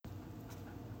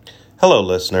Hello,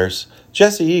 listeners.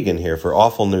 Jesse Egan here for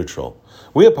Awful Neutral.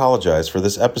 We apologize for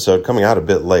this episode coming out a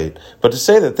bit late, but to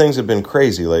say that things have been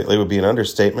crazy lately would be an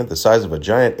understatement the size of a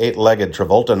giant 8-legged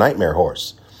Travolta nightmare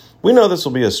horse. We know this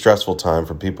will be a stressful time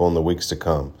for people in the weeks to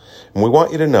come, and we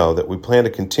want you to know that we plan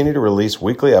to continue to release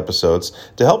weekly episodes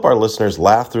to help our listeners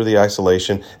laugh through the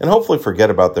isolation and hopefully forget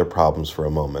about their problems for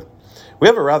a moment. We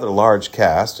have a rather large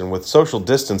cast, and with social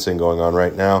distancing going on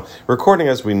right now, recording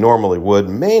as we normally would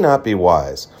may not be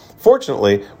wise.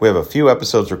 Fortunately, we have a few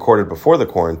episodes recorded before the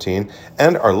quarantine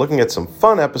and are looking at some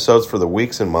fun episodes for the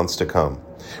weeks and months to come.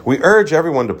 We urge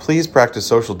everyone to please practice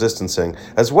social distancing,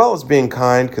 as well as being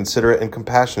kind, considerate, and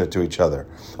compassionate to each other.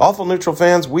 Awful Neutral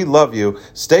fans, we love you.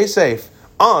 Stay safe.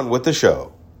 On with the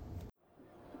show.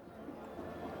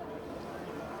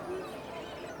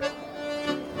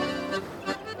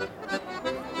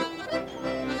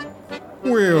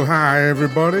 Well, hi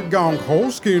everybody, Gonk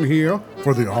Holskin here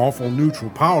for the Awful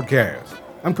Neutral Podcast.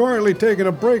 I'm currently taking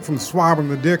a break from swabbing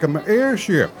the deck of my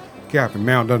airship. Captain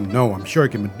Mount doesn't know I'm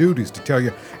shirking my duties to tell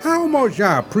you how much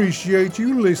I appreciate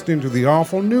you listening to the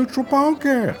Awful Neutral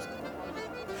Podcast.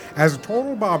 As a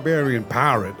total barbarian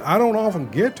pirate, I don't often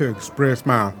get to express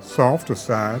my softer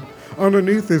side.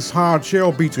 Underneath this hard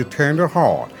shell beats a tender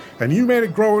heart, and you made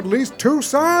it grow at least 2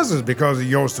 sizes because of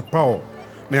your support.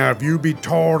 Now, if you'd be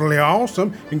totally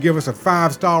awesome and give us a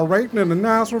 5-star rating and a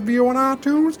nice review on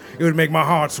iTunes, it would make my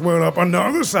heart swell up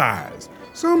another size.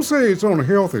 Some say it's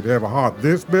unhealthy to have a heart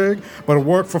this big, but it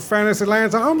worked for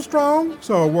Fantasyland's Armstrong,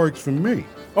 so it works for me.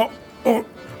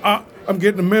 I'm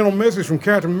getting a mental message from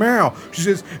Captain Mal. She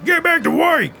says, get back to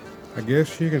work! I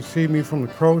guess she can see me from the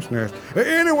crow's nest.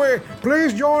 Anyway,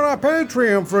 please join our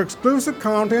Patreon for exclusive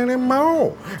content and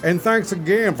more. And thanks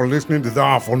again for listening to the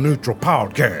Awful Neutral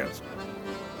Podcast.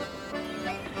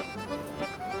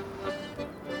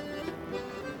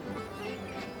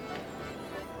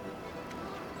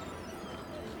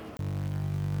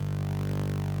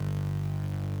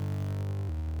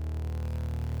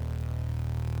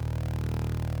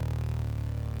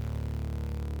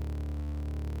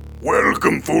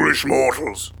 Welcome, foolish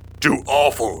mortals, to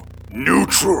Awful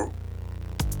Neutral.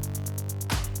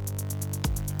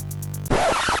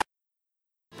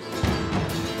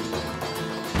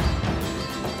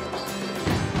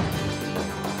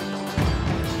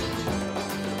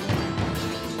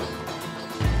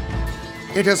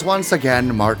 It is once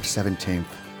again March 17th.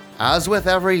 As with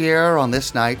every year on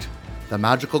this night, the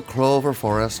magical Clover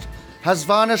Forest has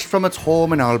vanished from its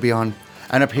home in Albion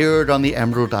and appeared on the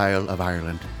Emerald Isle of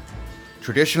Ireland.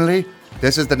 Traditionally,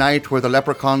 this is the night where the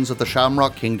leprechauns of the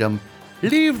Shamrock Kingdom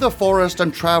leave the forest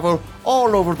and travel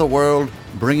all over the world,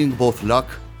 bringing both luck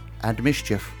and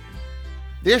mischief.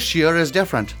 This year is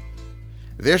different.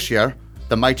 This year,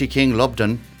 the mighty King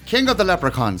Lubden, king of the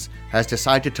leprechauns, has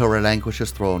decided to relinquish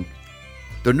his throne.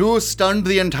 The news stunned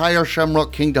the entire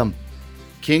Shamrock Kingdom.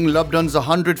 King Lubden's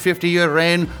 150-year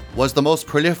reign was the most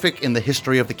prolific in the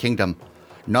history of the kingdom.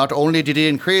 Not only did he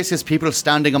increase his people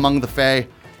standing among the Fae,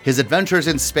 his adventures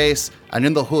in space and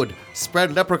in the Hood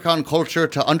spread leprechaun culture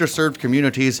to underserved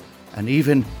communities and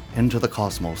even into the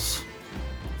cosmos.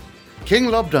 King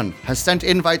Lubden has sent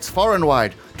invites far and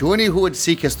wide to any who would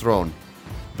seek his throne.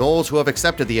 Those who have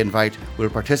accepted the invite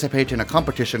will participate in a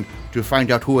competition to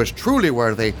find out who is truly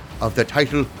worthy of the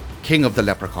title King of the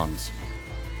Leprechauns.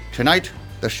 Tonight,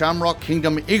 the Shamrock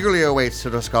Kingdom eagerly awaits to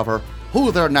discover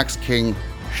who their next king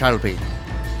shall be.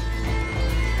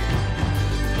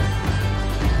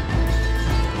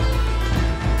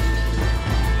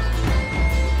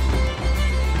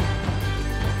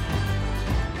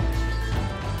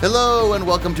 Hello and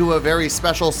welcome to a very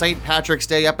special St. Patrick's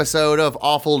Day episode of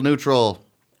Awful Neutral.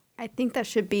 I think that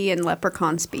should be in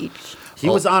Leprechaun speech. He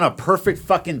was on a perfect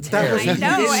fucking tear. I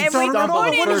know, and we Stumbled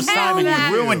the couldn't first time and have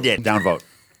you that. ruined it. Downvote.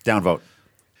 Downvote.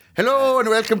 Hello and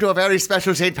welcome to a very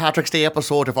special St. Patrick's Day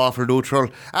episode of Awful Neutral.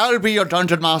 I'll be your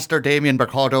Dungeon Master, Damien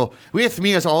Mercado. With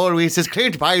me as always is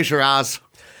Clint Byshiraz.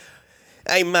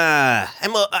 I'm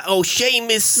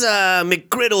Seamus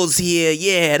McGriddles here.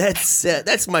 Yeah,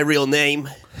 that's my real name.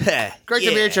 Great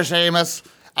to meet you, Seamus.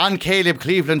 And Caleb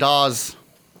Cleveland Oz.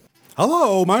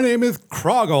 Hello, my name is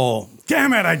Kroggle.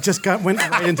 Damn it, I just went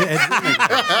right into Ed Woodman.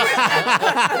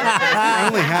 I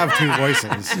only have 2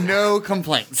 voices. No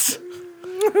complaints.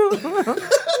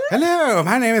 Hello,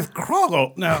 my name is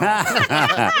Kroggle. No.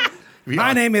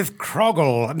 My name is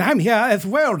Kroggle, and I'm here as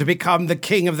well to become the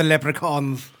king of the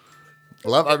leprechauns.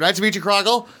 Nice to meet you,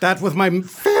 Kroggle. That was my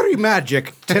fairy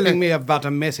magic telling me about a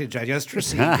message I just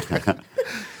received.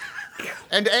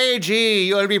 And AG,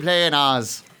 you'll be playing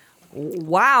Oz.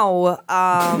 Wow.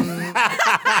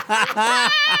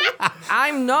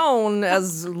 I'm known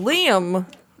as Liam,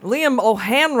 Liam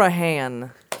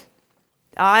O'Hanrahan.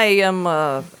 I am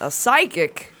a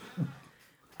psychic.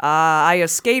 I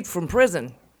escaped from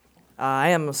prison. I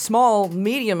am a small,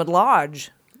 medium at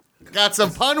large. Got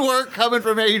some pun work coming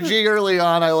from AG early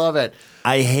on. I love it.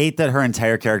 I hate that her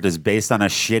entire character is based on a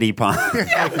shitty pun.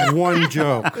 Like one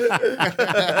joke.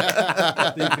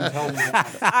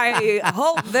 I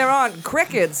hope there aren't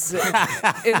crickets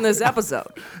in this episode.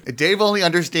 Dave only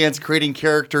understands creating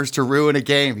characters to ruin a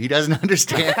game. He doesn't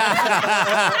understand.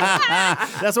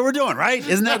 That's what we're doing, right?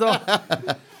 Isn't that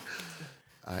though?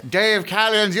 Dave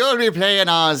Callens, you'll be playing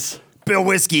Oz. Bill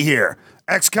Whiskey here.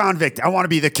 Ex-convict. I want to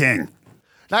be the king.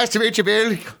 Nice to meet you,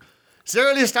 Bill.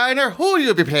 Shirley Steiner, who will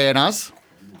you be playing Oz?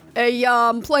 Hey,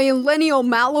 I'm playing Lenny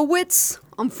O'Malowitz.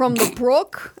 I'm from the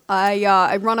Brook.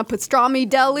 I run a pastrami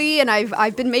deli, and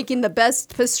I've been making the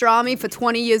best pastrami for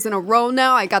 20 years in a row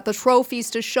now. I got the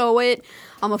trophies to show it.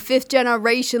 I'm a 5th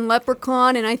generation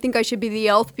leprechaun, and I think I should be the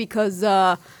elf because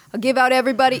I give out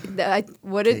everybody.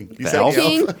 elf?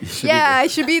 King? Yeah, I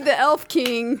should be the elf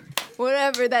king.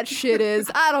 Whatever that shit is.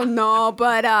 I don't know,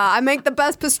 but I make the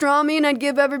best pastrami, and I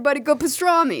give everybody good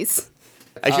pastramis.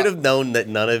 I should have known that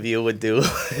none of you would do a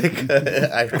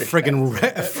Friggin'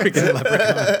 leprechaun.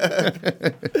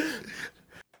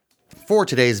 For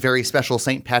today's very special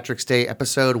St. Patrick's Day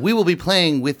episode, we will be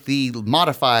playing with the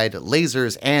modified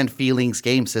Lasers and Feelings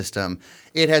game system.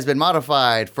 It has been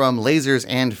modified from Lasers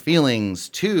and Feelings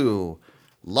to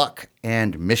Luck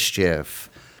and Mischief.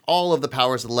 All of the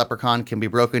powers of the leprechaun can be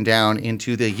broken down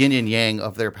into the yin and yang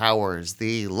of their powers,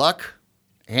 the luck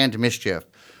and mischief.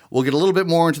 We'll get a little bit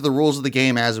more into the rules of the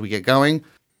game as we get going.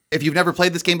 If you've never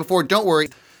played this game before, don't worry.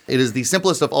 It is the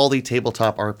simplest of all the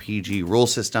tabletop RPG rule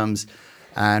systems,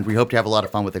 and we hope to have a lot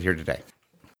of fun with it here today.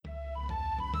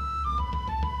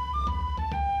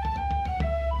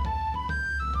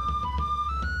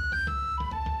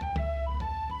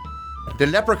 The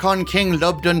Leprechaun King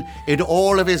Lubden, in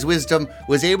all of his wisdom,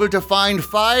 was able to find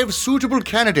 5 suitable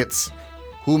candidates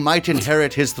who might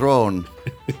inherit his throne.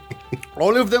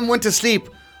 All of them went to sleep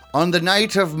on the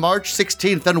night of March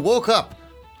 16th and woke up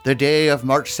the day of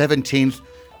March 17th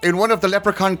in one of the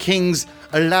Leprechaun King's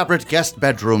elaborate guest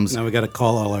bedrooms. Now we gotta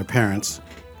call all our parents.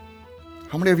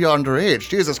 How many of you are underage?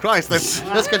 Jesus Christ. I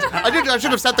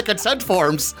should have sent the consent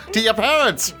forms to your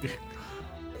parents.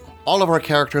 All of our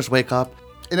characters wake up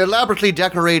in an elaborately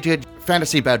decorated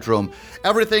fantasy bedroom.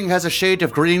 Everything has a shade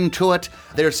of green to it.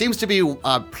 There seems to be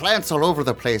plants all over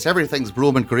the place. Everything's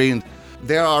blooming green.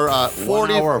 There are 40...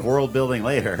 1 hour of world building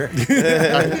later.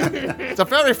 It's a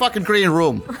very fucking green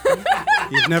room.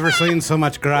 You've never seen so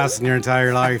much grass in your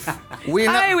entire life. We've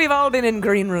all been in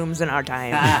green rooms in our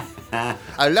time.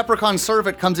 A leprechaun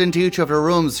servant comes into each of the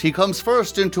rooms. He comes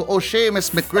first into O'Seamus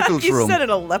McGrittle's You room. said it,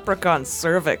 a leprechaun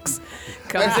cervix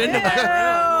comes into my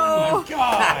room.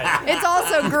 It's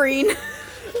also green.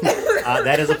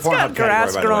 That is a It's got Pornhub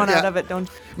grass category, by the way. growing out of it, don't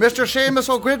Mr. Seamus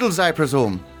O'Griddles, I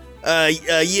presume.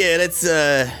 yeah, that's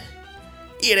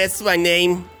my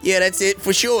name. Yeah, that's it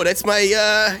for sure. That's my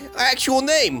actual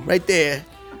name right there.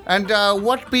 And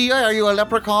what be you? Are you a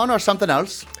leprechaun or something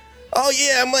else? Oh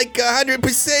yeah, I'm like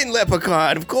 100%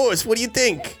 leprechaun. Of course. What do you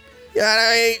think?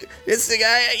 Yeah,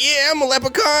 I'm a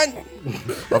leprechaun.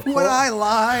 Would I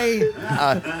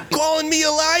lie? Calling me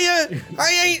a liar?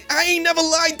 I ain't never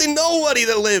lied to nobody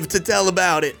that lived to tell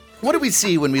about it. What do we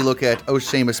see when we look at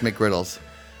O'Seamus McGriddles?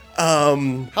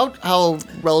 How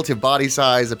relative body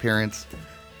size, appearance?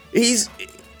 If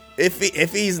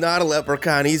he's not a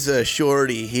leprechaun, he's a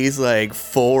shorty. He's like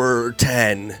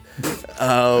 4'10".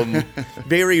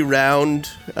 Very round,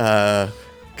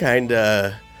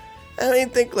 kinda. I mean,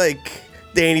 think like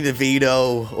Danny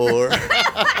DeVito or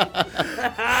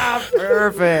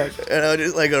Perfect.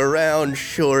 just like a round,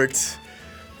 short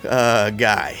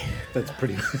guy. That's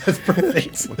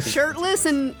perfect. Shirtless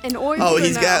and oily. Oh,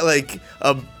 he's got like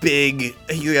a big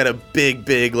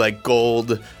like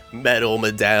gold metal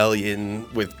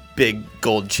medallion with big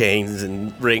gold chains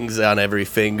and rings on every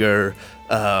finger.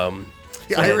 The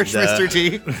Irish Mr.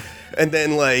 T. And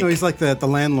then like No, he's like the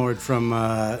landlord from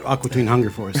Aqua Teen Hunger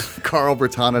Force. Carl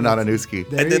Bertana Nananuski.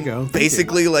 There and you then go. Thank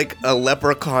basically like a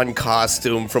leprechaun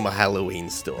costume from a Halloween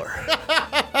store.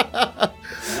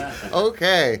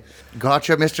 Okay.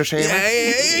 Gotcha, Mr. Seamus. Yeah,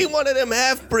 I ain't one of them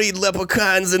half-breed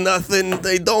leprechauns or nothing.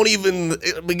 They don't even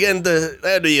begin to...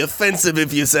 That'd be offensive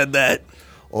if you said that.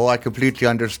 Oh, I completely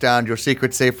understand. Your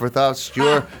secret's safe with us.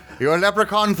 You're a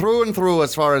leprechaun through and through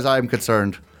as far as I'm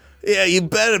concerned. Yeah, you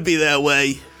better be that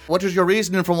way. What is your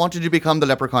reasoning for wanting to become the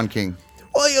Leprechaun King?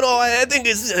 Well, I think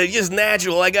it's just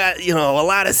natural. I got, a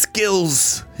lot of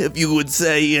skills, if you would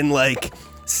say, in, like,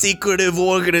 secretive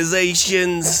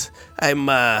organizations. I'm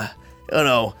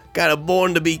kind of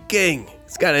born to be king.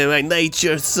 It's kind of my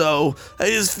nature, so I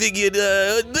just figured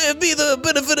it'd be the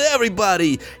benefit of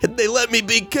everybody if they let me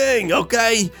be king,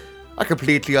 okay? I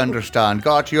completely understand.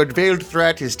 Got your veiled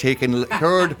threat is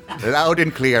heard loud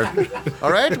and clear.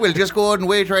 All right, we'll just go and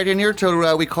wait right in here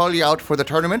till we call you out for the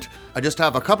tournament. I just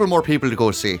have a couple more people to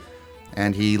go see.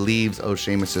 And he leaves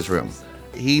O'Shamus's room.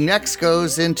 He next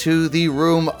goes into the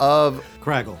room of...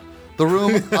 Craggle. The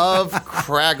room of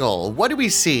Craggle. What do we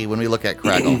see when we look at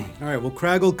Craggle? All right, well,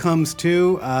 Craggle comes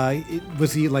to.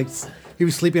 He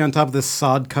was sleeping on top of this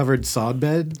sod-covered sod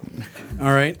bed.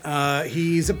 All right.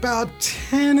 He's about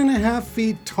 10 and a half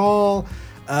feet tall,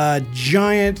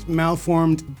 giant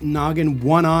malformed noggin,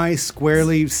 one eye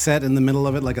squarely set in the middle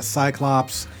of it like a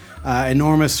cyclops,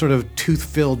 enormous sort of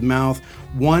tooth-filled mouth,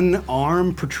 one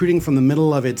arm protruding from the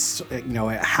middle of its,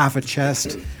 half a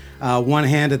chest, one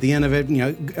hand at the end of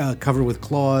it, covered with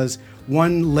claws,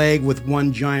 one leg with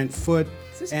one giant foot.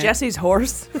 Is this Jesse's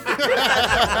horse?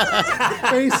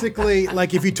 Basically,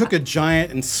 like if you took a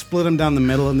giant and split him down the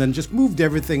middle and then just moved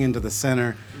everything into the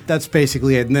center, that's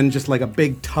basically it. And then just like a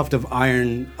big tuft of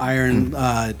iron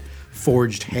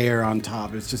forged hair on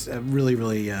top. It's just a really,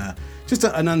 really, just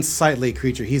an unsightly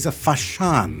creature. He's a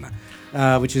Fashan,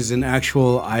 which is an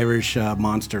actual Irish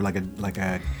monster, like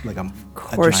a. Of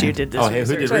course, you did this. Oh, hey,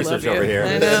 who did research over here?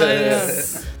 I know.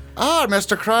 Ah,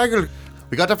 Mr. Craggle.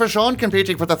 We got a Fashan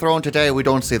competing for the throne today. We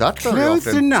don't see that very Close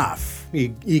often. enough. He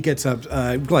gets up,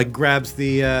 grabs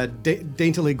the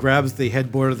daintily grabs the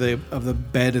headboard of the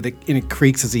bed, and it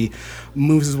creaks as he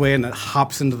moves his way and it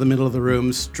hops into the middle of the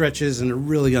room, stretches in a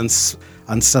really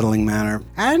unsettling manner.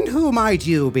 And who might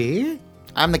you be?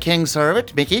 I'm the king's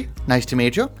servant, Mickey. Nice to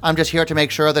meet you. I'm just here to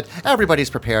make sure that everybody's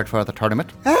prepared for the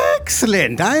tournament.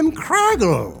 Excellent. I'm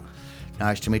Craggle.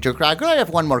 Nice to meet you, Craggle. I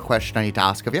have one more question I need to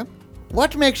ask of you.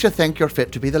 What makes you think you're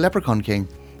fit to be the Leprechaun King?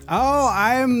 Oh,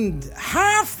 I'm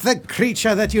half the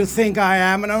creature that you think I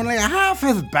am, and only half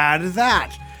as bad as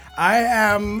that. I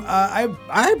am,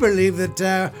 I believe that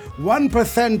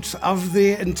 1% of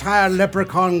the entire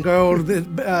leprechaun gold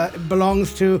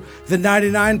belongs to the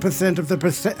 99% of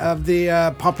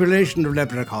the population of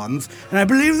leprechauns, and I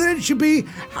believe that it should be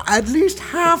at least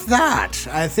half that.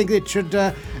 I think it should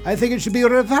be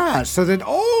reversed so that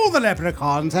all the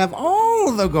leprechauns have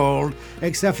all the gold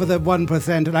except for the 1%,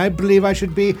 and I believe I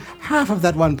should be half of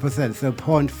that 1%, so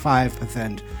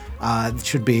 0.5%.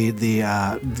 Should be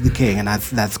the king, and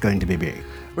that's going to be me.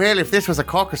 Well, if this was a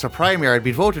caucus or primary, I'd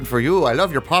be voting for you. I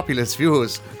love your populist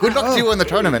views. Good luck to you in the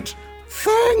tournament.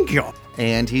 Thank you.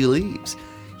 And he leaves.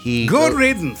 Good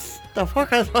riddance. The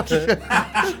fuck I thought.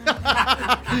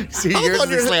 See, yours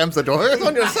he slams the door. It's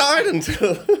on your side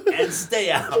until... And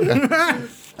stay out.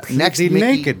 Next, Mickey,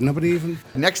 Mickey, naked. Nobody even.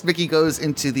 Next, Mickey goes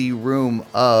into the room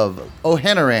of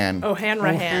O'Hanrahan.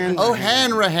 O'Hanrahan.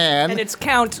 O'Hanrahan. And it's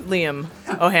Count Liam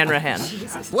O'Hanrahan.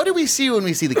 What do we see when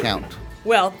we see the Count?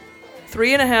 Well,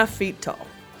 3.5 feet tall.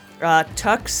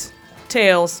 Tux,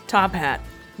 tails, top hat,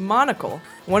 monocle.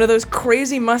 One of those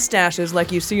crazy mustaches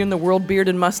like you see in the World Beard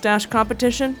and Mustache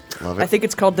competition. Love it. I think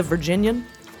it's called the Virginian.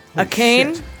 A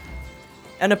cane,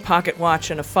 and a pocket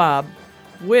watch and a fob,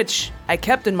 which I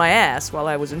kept in my ass while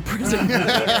I was in prison.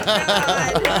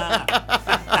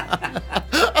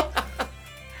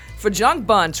 For junk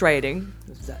bond trading,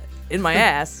 in my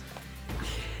ass.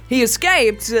 He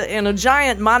escaped in a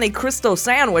giant Monte Cristo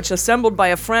sandwich assembled by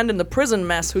a friend in the prison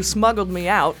mess who smuggled me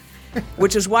out,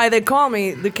 which is why they call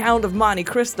me the Count of Monte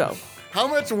Cristo. How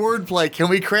much wordplay can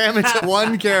we cram into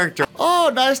one character?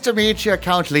 Oh, nice to meet you,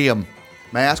 Count Liam.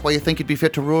 May I ask why you think you'd be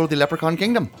fit to rule the Leprechaun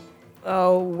Kingdom?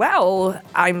 Oh, well,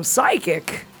 I'm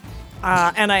psychic.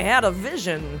 And I had a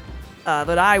vision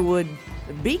that I would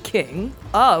be king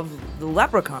of the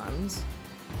leprechauns.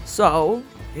 So,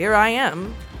 here I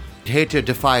am. Hate to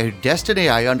defy destiny,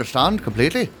 I understand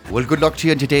completely. Well, good luck to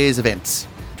you in today's events.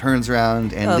 Turns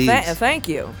around and leaves. Thank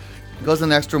you. Goes to the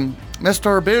next room.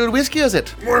 Mr. Bill Whiskey, is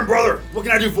it? Morning, brother. What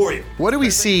can I do for you? What do we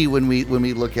see when we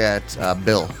look at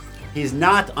Bill? He's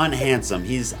not unhandsome.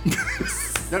 He's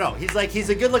no. He's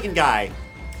a good-looking guy,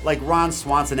 like Ron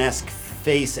Swanson-esque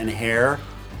face and hair,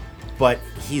 but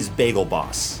he's Bagel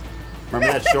Boss.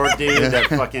 Remember that short dude? That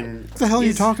fucking. What the hell are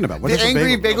you talking about? What The is a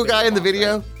angry bagel guy in the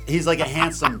video? He's like a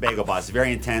handsome Bagel Boss.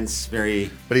 Very intense. Very.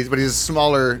 But he's a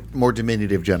smaller, more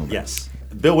diminutive gentleman. Yes.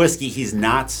 Bill Whiskey. He's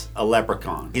not a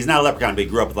leprechaun. He's not a leprechaun, but he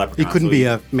grew up with He leprechauns. couldn't so be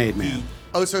a made man.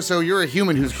 Oh, so you're a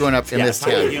human who's grown up in Yes, this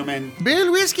I'm a town. human.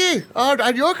 Bill Whiskey,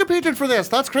 and you're competing for this.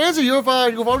 That's crazy. You've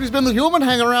always been the human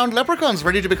hanging around leprechauns,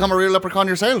 ready to become a real leprechaun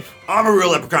yourself. I'm a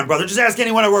real leprechaun, brother. Just ask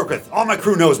anyone I work with. All my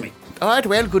crew knows me. All right,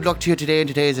 well, good luck to you today in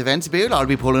today's events, Bill. I'll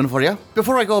be pulling for you.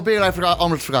 Before I go, Bill,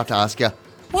 almost forgot to ask you.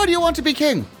 Why do you want to be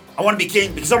king? I want to be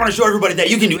king because I want to show everybody that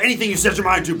you can do anything you set your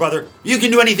mind to, brother. You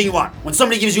can do anything you want. When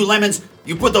somebody gives you lemons,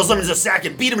 you put those lemons in a sack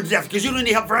and beat them to death because you don't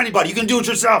need help for anybody. You can do it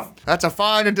yourself. That's a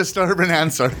fine and disturbing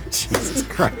answer. Jesus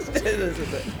Christ.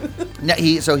 Now,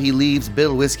 he leaves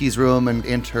Bill Whiskey's room and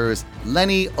enters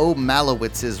Lenny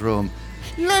O'Malowitz's room.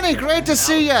 Lenny, great to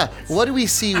see ya. What do we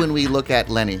see when we look at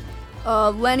Lenny?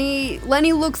 Lenny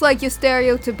looks like your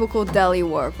stereotypical deli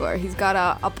worker. He's got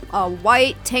a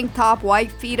white tank top,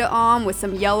 white feeder on with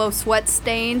some yellow sweat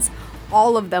stains.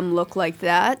 All of them look like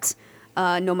that.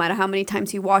 No matter how many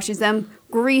times he washes them.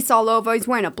 Grease all over. He's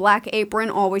wearing a black apron.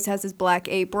 Always has his black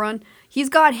apron. He's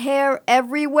got hair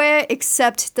everywhere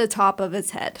except the top of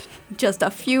his head. Just a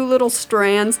few little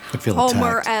strands. I feel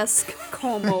Homer-esque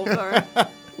comb over.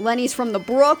 Lenny's from the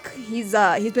Brook. He's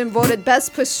been voted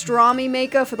best pastrami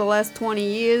maker for the last 20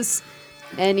 years.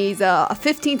 And he's a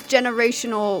 15th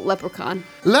generational leprechaun.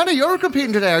 Lenny, you're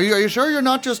competing today. Are you sure you're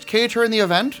not just catering the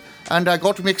event and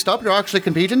got mixed up? You're actually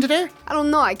competing today? I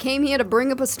don't know. I came here to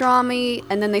bring a pastrami,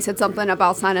 and then they said something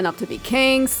about signing up to be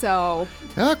king, so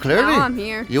Yeah, clearly. now I'm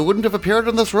here. You wouldn't have appeared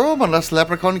in this room unless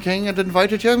Leprechaun King had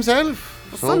invited you himself.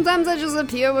 So- Sometimes I just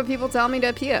appear where people tell me to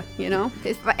appear, you know?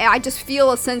 I just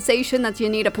feel a sensation that you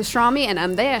need a pastrami, and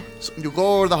I'm there. So you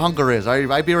go where the hunger is.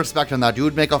 I'd be respecting that.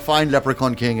 You'd make a fine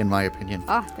Leprechaun King, in my opinion.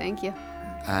 Ah, thank you.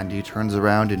 And he turns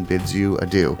around and bids you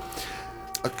adieu.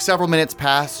 Several minutes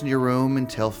pass in your room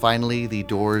until finally the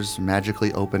doors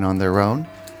magically open on their own.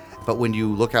 But when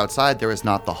you look outside, there is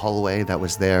not the hallway that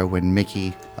was there when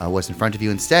Mickey was in front of you.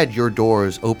 Instead, your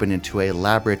doors open into a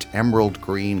elaborate emerald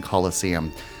green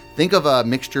Colosseum. Think of a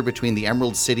mixture between the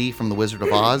Emerald City from The Wizard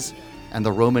of Oz and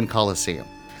the Roman Colosseum.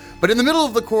 But in the middle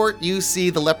of the court, you see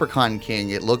the Leprechaun King.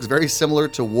 It looks very similar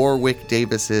to Warwick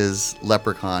Davis's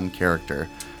Leprechaun character.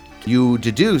 You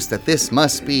deduce that this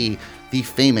must be the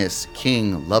famous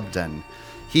King Lubden.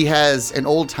 He has an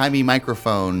old-timey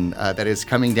microphone that is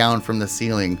coming down from the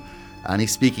ceiling, and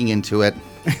he's speaking into it.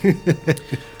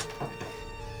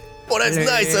 Oh, that's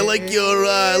nice. I like your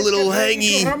little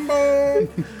hangy.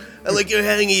 I like your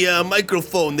hangy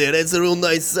microphone there. That's a real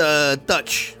nice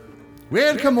touch.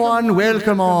 Welcome one,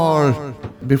 welcome all.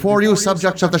 Before you,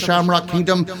 subjects of the Shamrock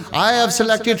Kingdom, I have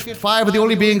selected 5 of the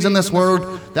only beings in this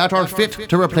world that are fit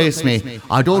to replace me.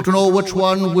 I don't know which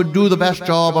one would do the best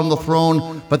job on the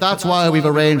throne, but that's why we've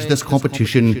arranged this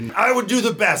competition. I would do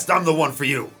the best. I'm the one for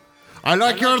you. I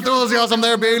like your enthusiasm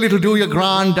there, Bailey, to do your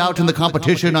grand out in the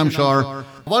competition, I'm sure.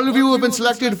 All of you have been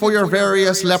selected for your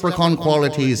various leprechaun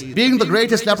qualities. Being the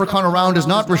greatest leprechaun around is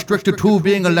not restricted to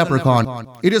being a leprechaun.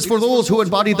 It is for those who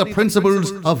embody the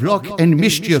principles of luck and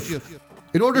mischief.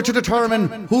 In order to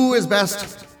determine who is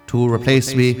best to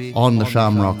replace me on the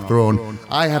Shamrock throne,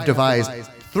 I have devised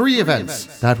 3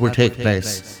 events that will take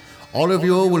place. All of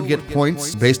you will get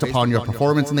points based upon your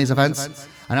performance in these events.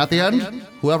 And at the end,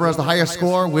 whoever has the highest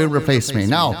score will replace me.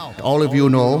 Now, all of you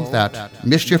know that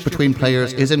mischief between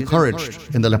players is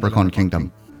encouraged in the Leprechaun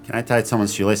Kingdom. Can I tie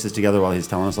someone's shoelaces together while he's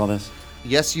telling us all this?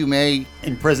 Yes, you may.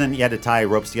 In prison, you had to tie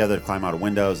ropes together to climb out of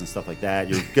windows and stuff like that.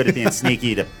 You're good at being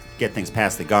sneaky to get things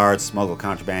past the guards, smuggle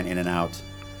contraband in and out.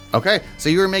 Okay, so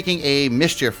you're making a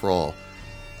mischief roll.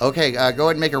 Okay, go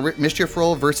ahead and make a mischief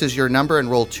roll versus your number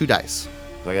and roll 2 dice.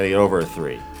 So I gotta get over a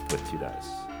 3 with 2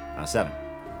 dice. 7.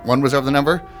 1 was over the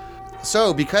number.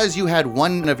 So, because you had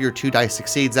 1 of your 2 dice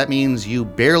succeeds, that means you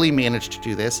barely managed to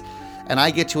do this, and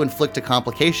I get to inflict a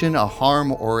complication, a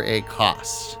harm, or a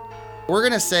cost. We're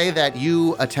going to say that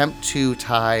you attempt to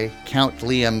tie Count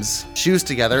Liam's shoes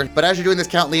together, but as you're doing this,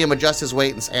 Count Liam adjusts his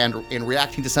weight and in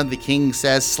reacting to something the king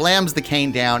says, slams the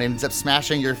cane down and ends up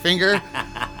smashing your finger.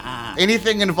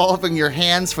 Anything involving your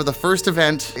hands for the first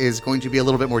event is going to be a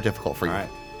little bit more difficult for you. All right.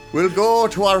 We'll go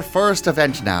to our first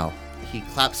event now. He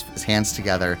claps his hands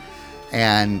together,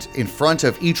 and in front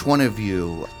of each one of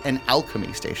you, an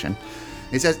alchemy station.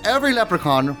 He says, every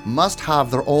leprechaun must have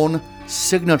their own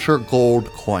signature gold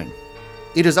coin.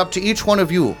 It is up to each one of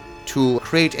you to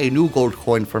create a new gold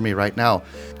coin for me right now.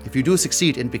 If you do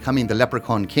succeed in becoming the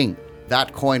Leprechaun King,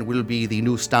 that coin will be the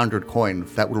new standard coin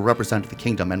that will represent the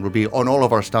kingdom and will be on all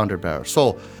of our standard bearers.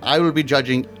 So I will be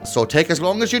judging. So take as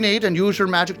long as you need and use your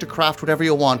magic to craft whatever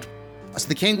you want. So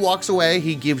the king walks away.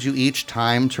 He gives you each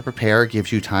time to prepare,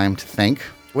 gives you time to think.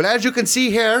 Well, as you can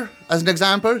see here, as an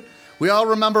example, we all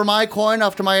remember my coin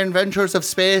after my adventures of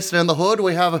space, and in the hood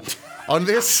we have, on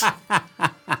this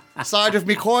side of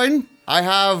me coin, I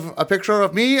have a picture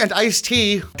of me and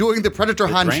Ice-T doing the Predator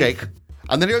handshake. drink.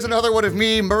 And then here's another one of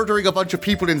me murdering a bunch of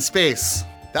people in space.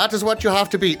 That is what you have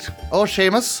to beat. Oh,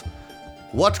 Seamus,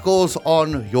 what goes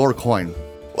on your coin?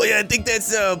 Well, yeah, I think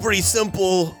that's pretty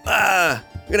simple. I'm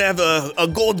gonna have a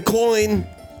gold coin.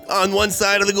 on one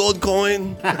side of the gold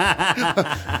coin.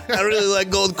 I really like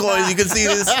gold coins. You can see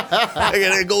this. I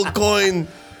got a gold coin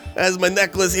as my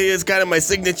necklace here. It's kind of my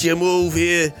signature move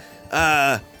here.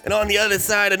 And on the other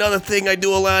side, another thing I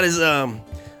do a lot is a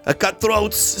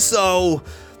cutthroats. So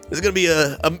there's going to be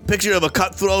a picture of a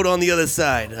cutthroat on the other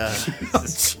side.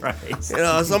 That's right. You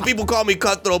know, some people call me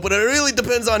cutthroat, but it really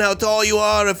depends on how tall you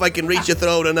are, if I can reach your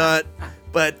throat or not.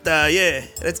 But yeah,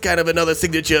 that's kind of another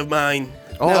signature of mine.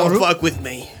 Now fuck with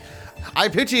me. I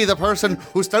pity the person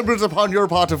who stumbles upon your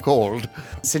pot of gold.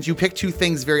 Since you picked two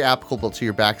things very applicable to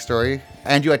your backstory,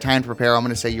 and you had time to prepare, I'm going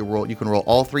to say you can roll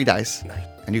all 3 dice. Nice.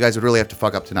 And you guys would really have to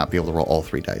fuck up to not be able to roll all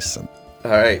 3 dice. So.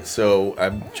 All right, so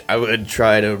I would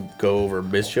try to go over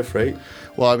mischief, right?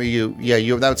 Well, I mean,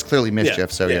 that was clearly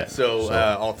mischief.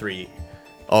 So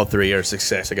all three are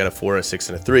success. I got a 4, a 6,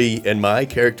 and a 3, and my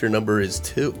character number is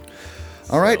 2.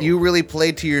 All right, you really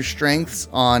played to your strengths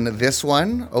on this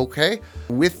one. Okay.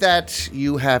 With that,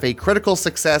 you have a critical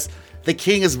success. The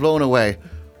king is blown away.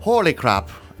 Holy crap.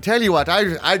 Tell you what,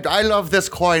 I love this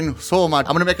coin so much.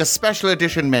 I'm going to make a special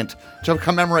edition mint to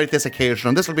commemorate this occasion,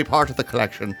 and this will be part of the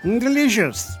collection.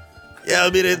 Delicious. Yeah,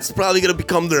 I mean, it's probably going to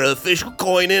become the official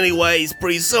coin anyways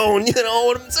pretty soon, you know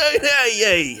what I'm saying?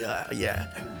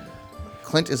 Yeah.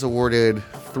 Clint is awarded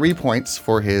 3 points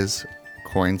for his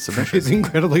coin submission. His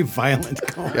incredibly violent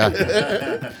coin.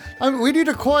 Yeah. We need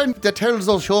a coin that tells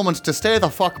those showmen to stay the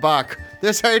fuck back.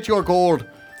 This ain't your gold.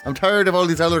 I'm tired of all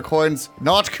these other coins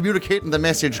not communicating the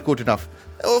message good enough.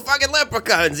 Oh, fucking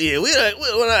leprechauns here.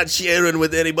 We're not sharing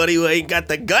with anybody who ain't got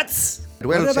the guts.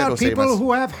 What about people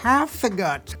who have half the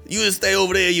gut? You just stay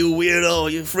over there, you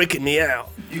weirdo. You're freaking me out.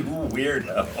 You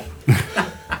weirdo.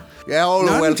 Yeah, all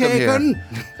None welcome taken.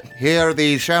 here. Here,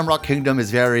 the Shamrock Kingdom is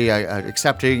very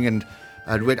accepting, and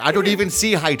I don't even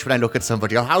see height when I look at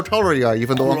somebody. How tall are you,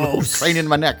 even though I'm craning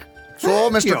my neck?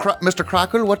 So, Mr.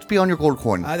 Crackle, what's beyond your gold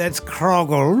coin? That's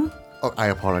Kroggle. Oh, I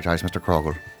apologize, Mr.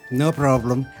 Kroggle. No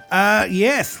problem.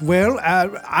 Yes, well,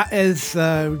 as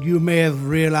you may have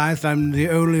realized, I'm the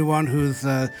only one who's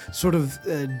sort of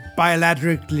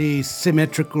bilaterally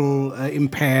symmetrical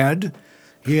impaired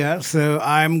here, so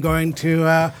I'm going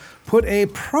to put a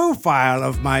profile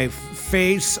of my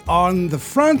face on the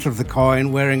front of the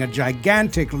coin wearing a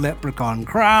gigantic leprechaun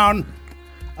crown,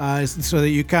 so that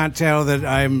you can't tell that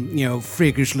I'm,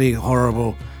 freakishly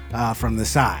horrible from the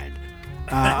side.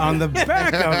 On the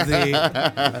back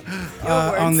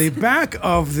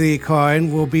of the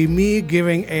coin will be me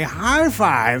giving a high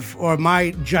five, or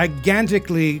my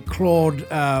gigantically clawed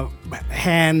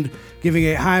hand giving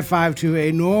a high five to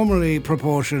a normally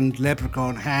proportioned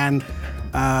leprechaun hand.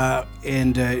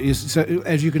 So,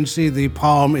 as you can see, the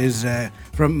palm is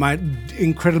from my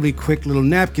incredibly quick little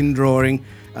napkin drawing.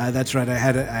 That's right. I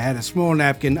had a small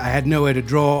napkin. I had nowhere to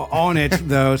draw on it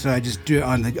though, so I just do it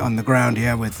on the ground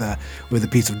here with a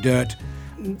piece of dirt.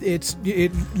 It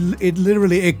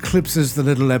literally eclipses the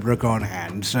little leprechaun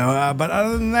hand. So, but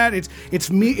other than that, it's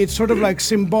me. It's sort of like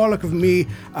symbolic of me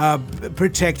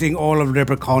protecting all of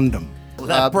leprechauндom.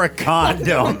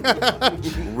 Leprechauндom.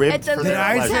 Ribbed for Did Did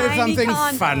I say Tiny something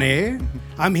condom. funny?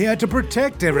 I'm here to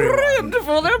protect everyone. Ribbed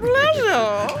for their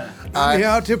pleasure. I'm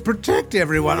here to protect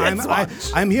everyone.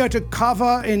 I'm here to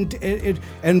cover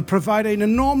and provide an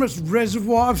enormous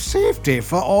reservoir of safety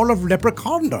for all of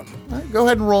leprechauндom. Go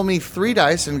ahead and roll me 3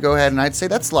 dice, and go ahead and I'd say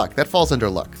that's luck. That falls under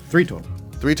luck. 3 total.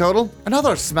 3 total?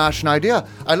 Another smashing idea.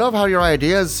 I love how your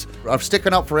ideas are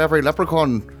sticking up for every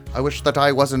leprechaun. I wish that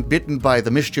I wasn't bitten by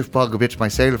the mischief bug a bit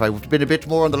myself. I would have been a bit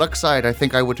more on the luck side. I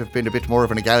think I would have been a bit more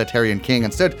of an egalitarian king.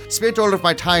 Instead, spent all of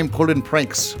my time pulling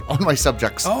pranks on my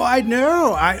subjects. Oh, I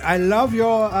know. I love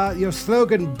your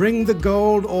slogan. Bring the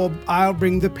gold, or I'll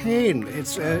bring the pain.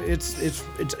 It's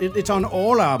on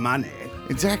all our money.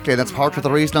 Exactly, that's part of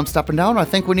the reason I'm stepping down. I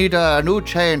think we need a new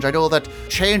change. I know that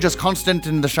change is constant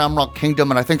in the Shamrock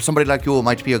Kingdom, and I think somebody like you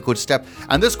might be a good step.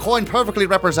 And this coin perfectly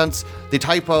represents the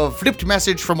type of flipped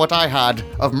message from what I had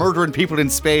of murdering people in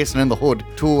space and in the hood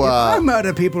to, If I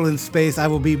murder people in space, I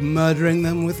will be murdering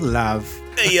them with love.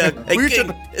 Hey,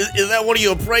 King, is that one of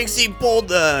your pranks you pulled?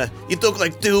 You took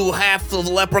like 2 halves of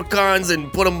leprechauns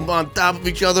and put them on top of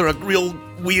each other a real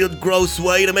weird, gross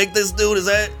way to make this dude? Is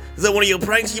that one of your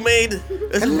pranks you made?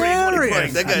 That's a pretty funny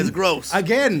prank. That guy's gross.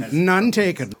 Again, none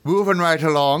taken. Moving right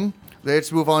along,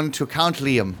 let's move on to Count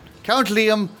Liam. Count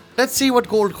Liam, let's see what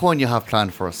gold coin you have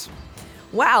planned for us.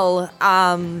 Well,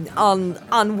 on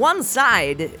one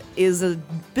side is a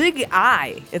big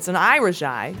eye. It's an Irish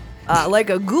eye, like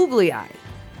a googly eye.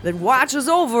 that watches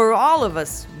over all of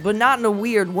us, but not in a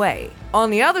weird way. On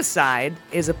the other side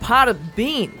is a pot of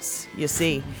beans, you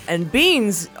see. And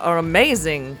beans are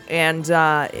amazing, and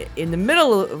in the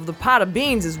middle of the pot of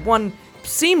beans is one,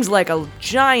 seems like a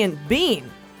giant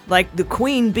bean, like the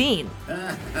queen bean.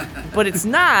 But it's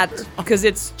not, because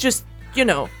it's just, you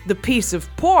know, the piece of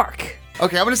pork.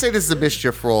 Okay, I'm going to say this is a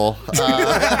mischief roll.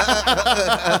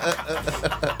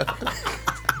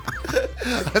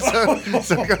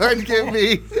 So go ahead and give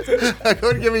me,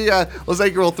 we'll say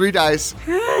you roll 3 dice.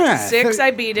 6,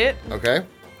 I beat it. Okay.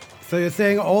 So you're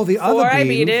saying all the 4, other beans I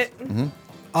beat it.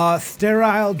 are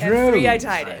sterile And drones. 3, I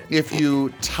tied it. If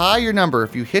you tie your number,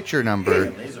 if you hit your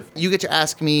number, you get to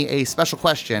ask me a special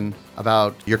question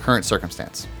about your current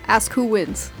circumstance. Ask who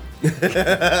wins.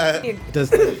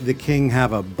 Does the king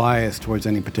have a bias towards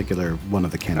any particular one of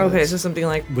the candidates? Okay, so something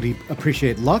like, Would he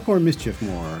appreciate luck or mischief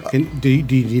more? Do you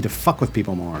need to fuck with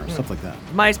people more? Stuff like that.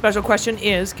 my special question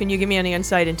is, can you give me any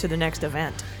insight into the next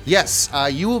event? Yes,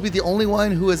 you will be the only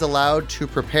one who is allowed to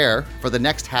prepare for the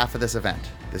next half of this event.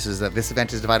 This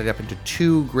event is divided up into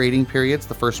 2 grading periods.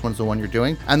 The first one's the one you're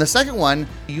doing. And the second one,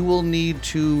 you will need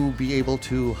to be able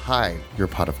to hide your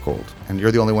pot of gold. And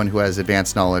you're the only one who has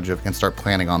advanced knowledge of and start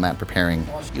planning on that, preparing.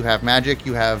 You have magic,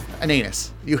 you have an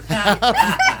anus. You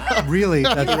have Really?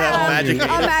 That's A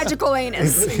magical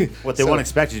anus. What they won't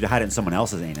expect you to hide it in someone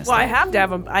else's anus. Well, I though.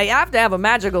 have to have a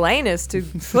magical anus to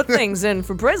put things in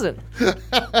for prison.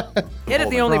 Hit it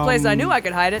the only place I knew I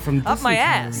could hide it, up my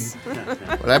ass.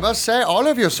 But I must say, all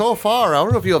of you so far,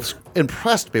 all of you have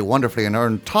impressed me wonderfully and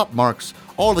earned top marks.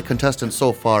 All the contestants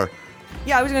so far.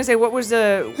 Yeah, I was gonna say, what was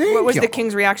the you.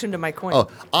 king's reaction to my coin? Oh,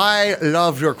 I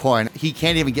love your coin. He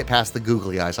can't even get past the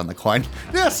googly eyes on the coin.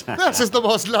 This is the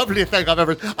most lovely thing I've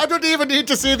ever. I don't even need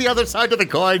to see the other side of the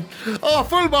coin. Oh,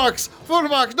 full marks, full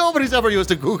marks. Nobody's ever used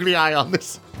a googly eye on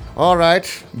this. All right,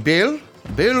 Bill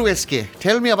Whiskey,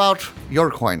 tell me about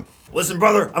your coin. Listen,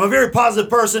 brother, I'm a very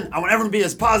positive person. I want everyone to be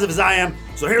as positive as I am.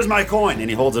 So here's my coin. And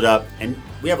he holds it up. And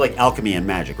we have like alchemy and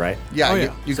magic, right? Yeah, Oh,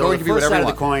 yeah. you're So going the to be first whatever side you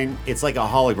of the want. coin, it's like a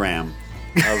hologram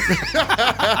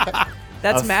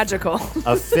That's magical.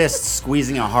 of fists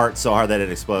squeezing a heart so hard that it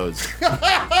explodes.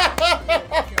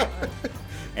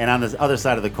 And on the other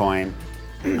side of the coin,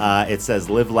 it says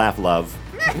 "Live, Laugh, Love."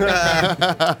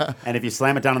 And if you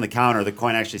slam it down on the counter, the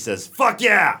coin actually says "Fuck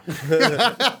yeah!"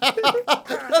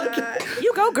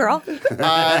 You go, girl.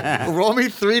 Roll me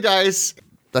 3 dice.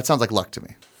 That sounds like luck to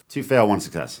me. 2 fail, 1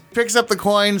 success. Picks up the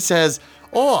coin, says,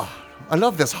 "Oh, I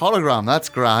love this hologram. That's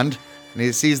grand." And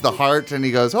he sees the heart and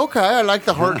he goes, "Okay, I like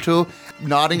the heart too."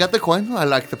 Nodding at the coin. "I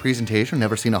like the presentation.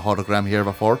 Never seen a hologram here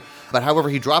before." But however,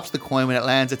 he drops the coin. When it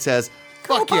lands, it says,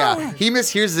 "Fuck yeah." He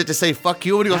mishears it to say "fuck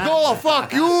you," and he goes, "No,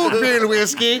 fuck you, Bill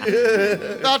Whiskey.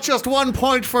 That's just 1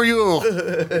 point for you."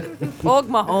 Fog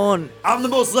Mahone. I'm the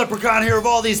most leprechaun here of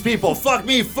all these people. Fuck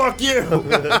me, fuck you.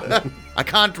 I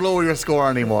can't lower your score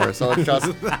anymore, so it's just...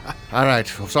 All right,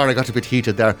 sorry I got a bit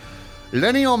heated there.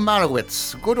 Lenny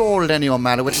O'Malowitz. Good old Lenny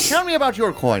O'Malowitz. Tell me about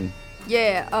your coin.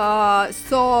 Yeah,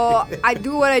 so I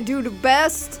do what I do the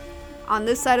best. On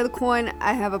this side of the coin,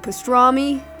 I have a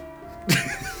pastrami.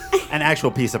 An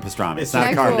actual piece of pastrami. It's not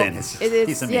Actual- carved in. It's a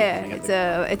piece of meat.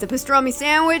 Yeah, it's a pastrami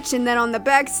sandwich, and then on the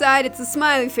back side, it's a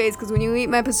smiley face, because when you eat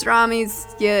my pastramis,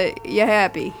 you're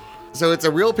happy. So it's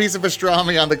a real piece of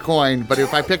pastrami on the coin, but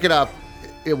if I pick it up,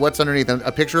 what's underneath?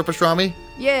 A picture of pastrami?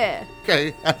 Yeah.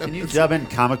 Okay. Can you dub in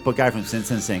comic book guy from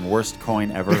Simpsons saying "worst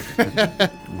coin ever"?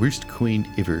 Worst coin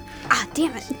ever. Ah,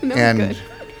 damn it. That was And good.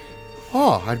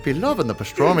 oh, I'd be loving the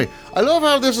pastrami. I love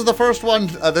how this is the first one.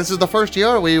 This is the first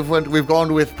year we've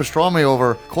gone with pastrami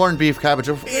over corned beef cabbage.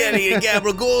 Yeah, you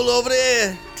Gabagool over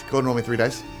there. Go and roll me 3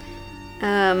 dice.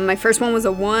 My first one was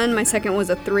a 1, my second was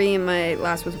a 3, and my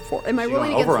last was a 4. Am I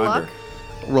rolling against over or luck? under?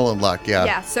 Rolling luck, yeah.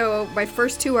 Yeah, so my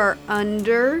first 2 are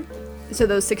under, so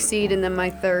those succeed, and then my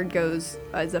third goes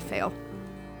as a fail.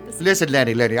 Listen,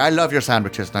 Lenny, I love your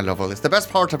sandwiches and I love all this. The best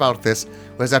part about this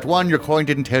was that 1, your coin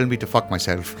didn't tell me to fuck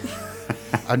myself.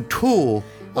 And 2,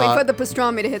 Wait for the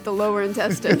pastrami to hit the lower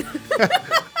intestine.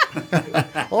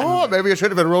 oh, maybe I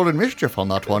should have been rolling mischief on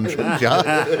that one, shouldn't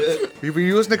ya? You've been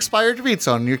using expired meats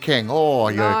on your king. Oh,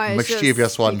 you No, it's mischievous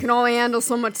just, one. You can only handle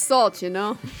so much salt, you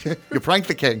know? You pranked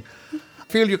the king. I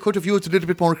feel you could have used a little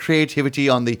bit more creativity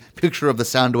on the picture of the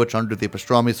sandwich under the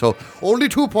pastrami, so only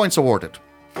 2 points awarded.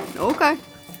 Okay.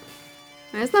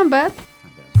 That's not bad.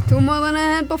 2 more than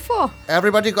I had before.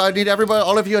 Everybody, I need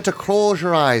all of you to close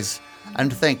your eyes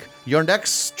and think. Your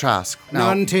next task. Now,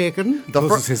 None taken. The This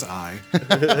fir- is his eye.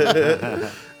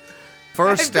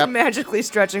 first I've step. been magically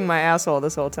stretching my asshole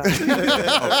this whole time.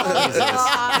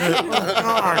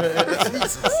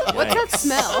 What's that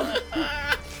smell?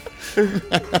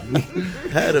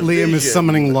 Had a Liam is vision.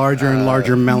 summoning larger and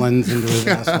larger melons into his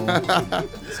asshole.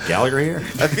 Is Gallagher here?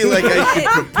 I feel like I should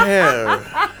prepare.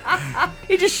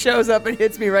 He just shows up and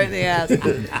hits me right in the ass.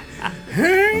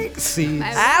 See,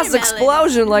 Ass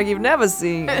explosion like you've never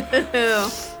seen.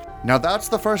 Now that's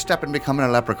the first step in becoming a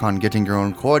leprechaun, getting your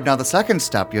own coin. Now the second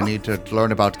step you need to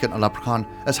learn about getting a leprechaun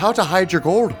is how to hide your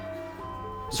gold.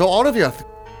 So all of you,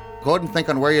 go ahead and think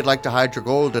on where you'd like to hide your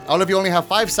gold. All of you only have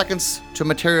 5 seconds to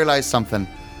materialize something.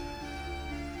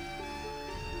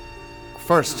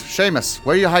 First, Seamus,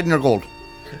 where are you hiding your gold?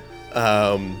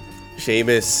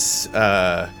 Seamus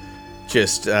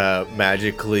just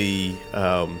magically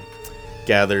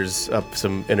gathers up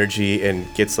some energy and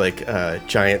gets like a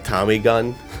giant Tommy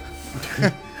gun.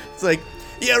 It's like,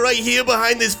 yeah, right here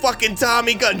behind this fucking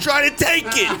Tommy gun. Try to take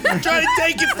it. Try to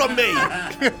take it from me.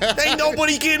 Ain't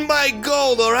nobody getting my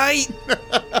gold, all right?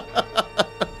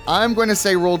 I'm going to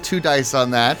say roll 2 dice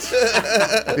on that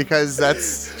because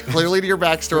that's clearly to your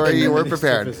backstory. You weren't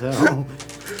prepared.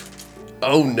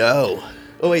 Oh no.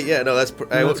 Oh wait, yeah, no, that's.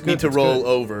 I that's need good, to that's roll good.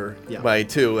 over Yeah. by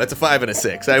 2. That's a 5 and a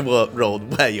 6. I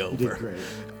rolled way over. great.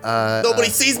 Nobody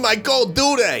sees my gold,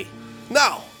 do they?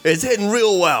 No, it's hidden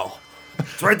real well.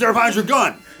 It's right there behind your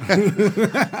gun.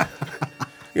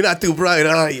 You're not too bright,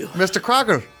 are you? Mr.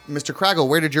 Craggle,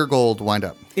 where did your gold wind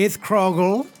up? It's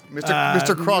Kroggle.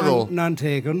 Mr. Kroggle. None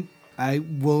taken. I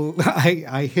will.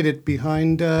 I hid it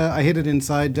behind. I hid it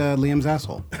inside Liam's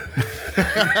asshole.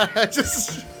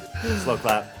 Just, Slow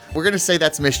clap. we're going to say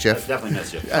that's mischief. Definitely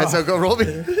missed you. So go roll me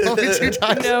 2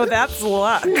 dice. No, that's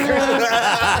luck.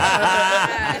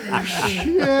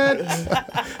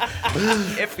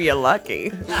 If you're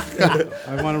lucky.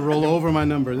 I want to roll over my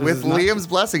number. This With is not- Liam's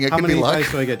blessing, it How could many be luck.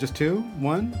 dice do I get? Just 2?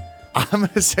 1? I'm going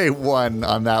to say 1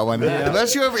 on that one.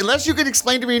 Unless you can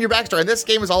explain to me in your backstory, and this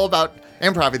game is all about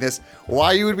improving this,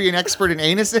 why you would be an expert in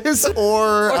anuses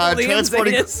or Liam's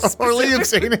transporting anus. or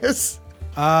Liam's anus.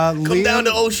 Come down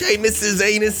to O'Shea, Mrs.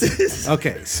 Anuses.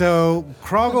 Okay, so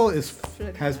Kroggle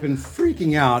has been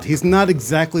freaking out. He's not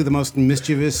exactly the most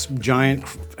mischievous, giant,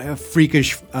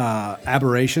 freakish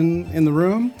aberration in the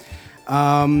room.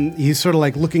 He's sort of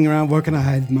like looking around. Where can I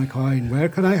hide my coin? Where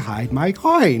can I hide my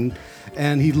coin?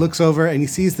 And he looks over and he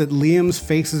sees that Liam's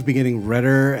face is beginning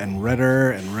redder and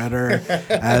redder and redder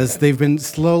as they've been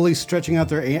slowly stretching out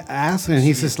their ass. And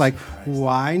he's just like,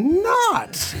 why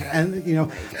not?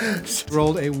 And,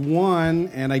 rolled a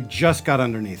 1 and I just got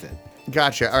underneath it.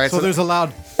 Gotcha. All right. So there's a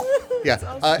loud.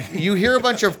 Yeah. You hear a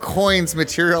bunch of coins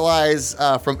materialize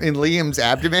from in Liam's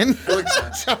abdomen.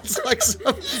 Sounds like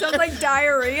some. Sounds like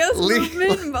diarrhea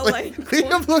movement, but like.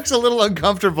 Liam looks a little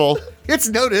uncomfortable. It's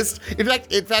noticed. In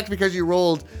fact, because you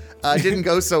rolled, didn't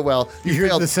go so well. You hear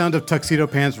failed. the sound of tuxedo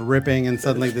pants ripping, and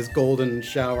suddenly this golden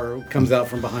shower comes out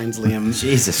from behind Liam.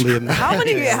 Jesus Liam. How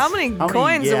many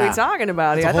coins are we yeah. talking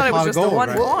about here? I It's a thought it whole was pot just of the one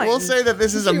gold, right? coin. We'll say that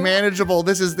this is a manageable.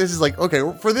 This is like okay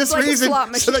for this like a reason,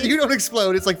 slot so that machine. you don't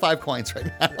explode. It's like 5 coins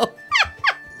right now.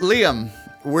 Liam,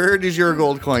 where does your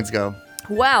gold coins go?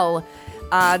 Well,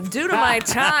 due to my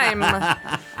time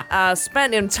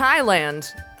spent in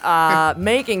Thailand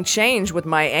making change with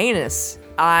my anus,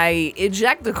 I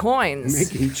eject the coins.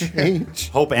 Making change.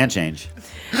 Hope and change.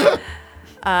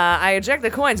 I eject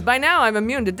the coins. By now, I'm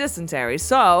immune to dysentery,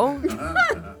 so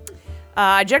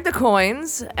I eject the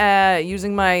coins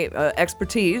using my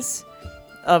expertise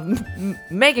of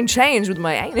making change with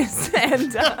my anus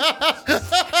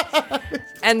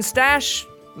and stash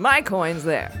my coins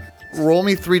there. Roll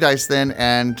me 3 dice then,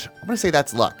 and I'm gonna say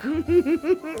that's luck.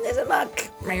 Is it luck?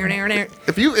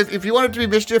 If you want it to be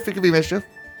mischief, it could be mischief.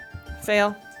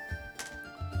 Fail.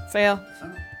 Fail.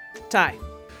 Tie.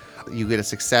 You get a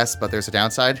success, but there's a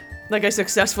downside. Like I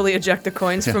successfully eject the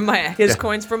coins from his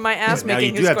coins from my ass, Now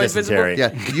making you do his have coins visible. dysentery.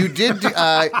 Yeah, you did. But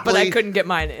I play- couldn't get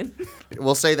mine in.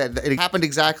 We'll say that it happened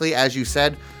exactly as you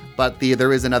said, but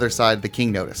there is another side the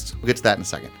king noticed. We'll get to that in a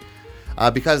second.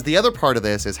 Because the other part of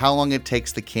this is how long it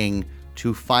takes the king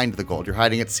to find the gold. You're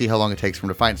hiding it to see how long it takes for him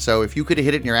to find it. So if you could have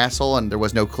hit it in your asshole and there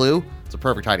was no clue, it's a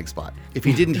perfect hiding spot. If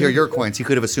he didn't hear your coins, he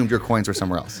could have assumed your coins were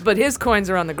somewhere else. But his coins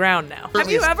are on the ground now. Have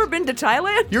Certainly you is- ever been to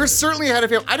Thailand? You're certainly ahead of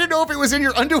him. I didn't know if it was in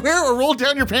your underwear or rolled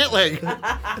down your pant leg.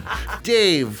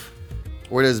 Dave,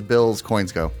 where does Bill's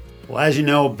coins go? Well, as you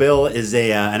know, Bill is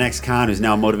an ex-con who's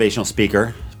now a motivational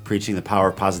speaker, preaching the power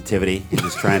of positivity.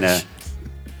 He's trying to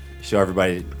show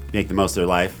everybody to make the most of their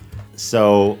life.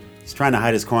 So he's trying to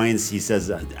hide his coins. He says,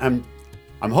 I'm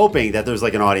hoping that there's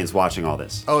like an audience watching all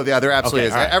this. Oh, yeah, there absolutely Okay,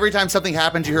 is. all right. Every time something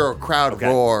happens, you hear a crowd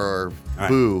roar or right.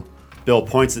 boo. Bill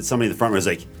points at somebody in the front row and is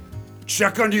like,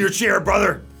 check under your chair,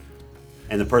 brother.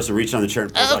 And the person reaches on the chair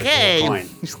and pulls out a Okay. gold coin.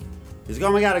 He's like,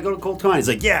 oh my God, I got a gold coin. He's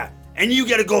like, yeah, and you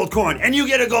get a gold coin, and you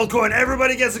get a gold coin.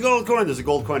 Everybody gets a gold coin. There's a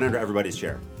gold coin under everybody's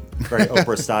chair. Very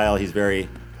Oprah style. He's very...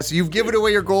 So you've given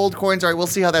away your gold coins. All right, we'll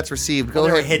see how that's received. Go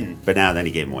They were ahead. hidden, but now then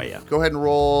he gave them away, yeah. Go ahead and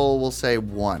roll, we'll say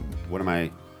 1. What am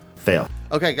I? Fail.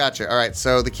 Okay, gotcha. All right,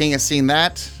 so the king has seen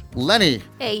that. Lenny.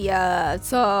 Hey,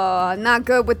 it's not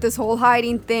good with this whole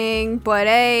hiding thing, but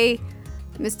hey,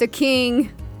 Mr.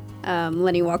 King.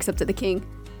 Lenny walks up to the king.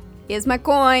 Here's my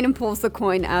coin, and pulls the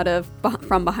coin out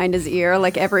from behind his ear,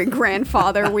 like every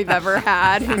grandfather we've ever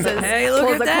had. Who says, Hey, look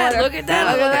pulls at the that, coin- look at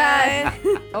that, look look at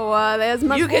that. Oh, there's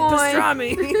my You coin. get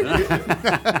pastrami.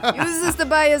 Use this to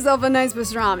buy yourself a nice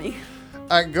pastrami.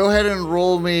 All right, go ahead and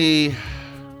roll me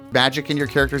magic in your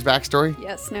character's backstory.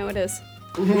 Yes, now it is.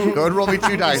 Go ahead and roll me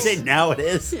 2 You dice. say now it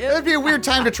is? It'd be a weird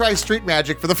time to try street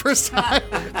magic for the first time.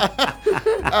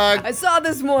 I saw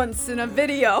this once in a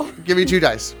video. Give me 2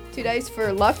 dice. 2 dice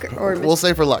for luck, or We'll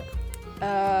say for luck.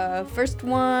 first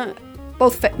one.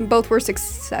 Both were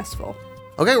successful.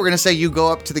 Okay, we're gonna say you go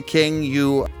up to the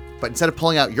king. But instead of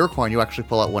pulling out your coin, you actually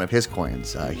pull out one of his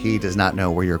coins. He does not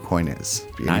know where your coin is.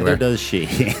 Neither does she.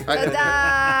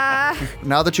 Ta-da!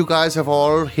 Now that you guys have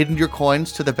all hidden your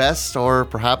coins to the best, or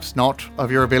perhaps not,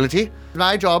 of your ability, it's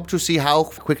my job to see how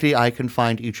quickly I can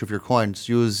find each of your coins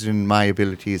using my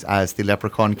abilities as the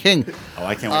Leprechaun King. Oh,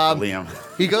 I can't wait for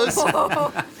Liam. He goes.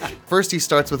 First, he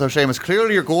starts with O'Shamus.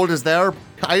 Clearly, your gold is there.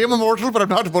 I am immortal, but I'm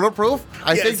not bulletproof.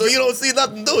 I think so you don't see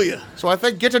nothing, do you? So I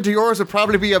think getting to yours would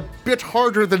probably be a bit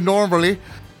harder than normally.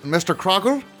 Mr.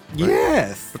 Croggle?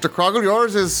 Yes. Mr. Croggle,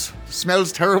 yours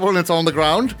smells terrible and it's on the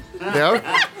ground. There.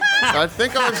 I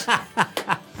think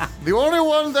the only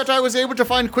one that I was able to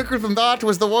find quicker than that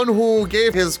was the one who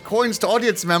gave his coins to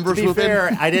audience members. To be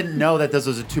fair, I didn't know that this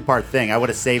was a 2-part thing. I would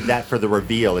have saved that for the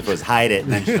reveal if it was hide it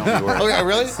and then show me where. Oh yeah,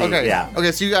 really? See, Okay. Yeah.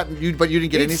 Okay, so but you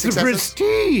didn't get any It's the successes.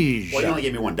 prestige. Well, you only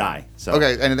gave me 1 die. So.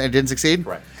 Okay, and it didn't succeed?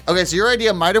 Correct. Okay, so your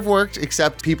idea might have worked,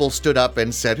 except people stood up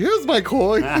and said, "Here's my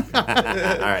coin." All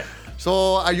right.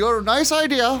 So your nice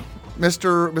idea,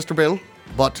 Mr. Bill,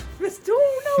 but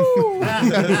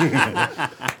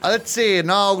let's see.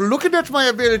 Now, looking at my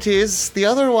abilities, the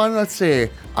other one, let's see.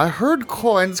 I heard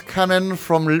coins coming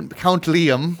from Count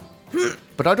Liam,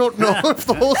 but I don't know if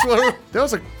those were.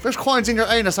 There's coins in your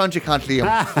anus, aren't you, Count Liam?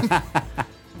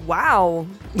 Wow.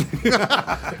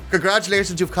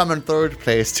 Congratulations, you've come in 3rd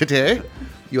place today.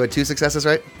 You had 2 successes,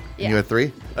 right? Yeah. You had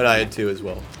 3? And I had 2 as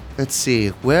well. Let's see.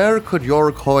 Where could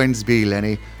your coins be,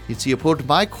 Lenny? You see, you pulled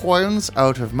my coins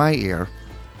out of my ear,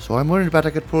 so I'm worried about I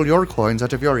could pull your coins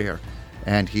out of your ear.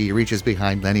 And he reaches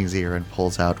behind Lenny's ear and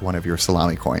pulls out one of your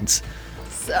salami coins.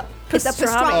 So, it's a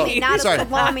pastrami, not sorry. a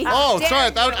salami. Oh, Dare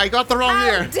sorry, you. I got the wrong How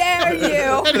ear. dare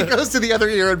you? And he goes to the other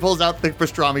ear and pulls out the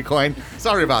pastrami coin.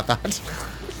 Sorry about that.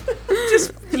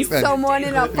 Someone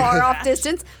in a far-off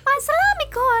distance. My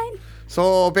salami coin.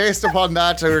 So, based upon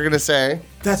that, we're going to say,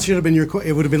 That should have been your coin.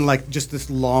 It would have been like just this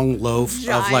long loaf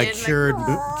of like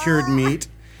Giant, cured meat,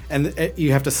 and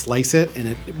you have to slice it,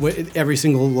 and every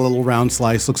single little round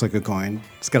slice looks like a coin.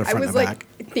 It's got a I front was and a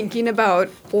like back. thinking about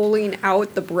pulling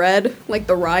out the bread, like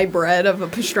the rye bread of a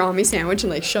pastrami sandwich,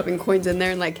 and like shoving coins in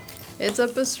there, and like it's a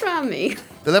pastrami.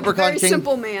 the Leprechaun Very King.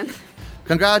 simple man.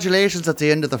 Congratulations at the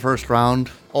end of the first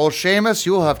round. Old Seamus,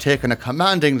 you have taken a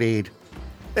commanding lead.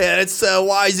 Yeah, it's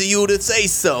wise of you to say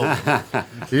so.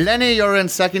 Lenny, you're in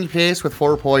 2nd place with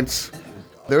 4 points.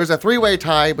 There's a 3-way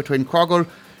tie between Croggle,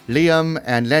 Liam,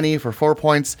 and Lenny for 4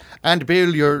 points. And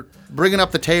Bill, you're bringing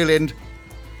up the tail end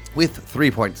with 3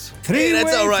 points. Hey,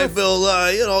 that's all right, for- Bill.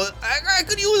 I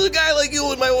could use a guy like you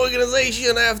in my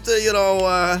organization after,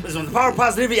 Listen, with the power of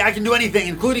positivity, I can do anything,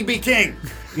 including be king.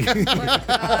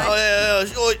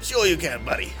 sure you can,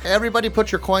 buddy. Everybody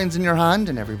put your coins in your hand,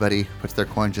 and everybody puts their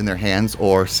coins in their hands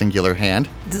or singular hand.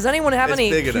 Does anyone have It's any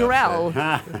big enough,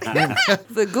 Purell?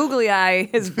 The googly eye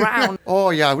is brown. Oh,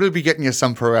 yeah, we'll be getting you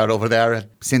some Perrette over there.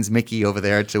 Sends Mickey over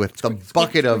there with the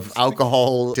bucket of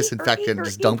alcohol disinfectant,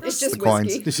 just dumps It's just the coins.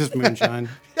 whiskey. It's just moonshine.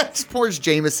 Just pours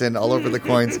Jameson all over the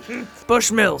coins.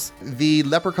 Bushmills. The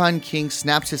Leprechaun King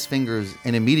snaps his fingers,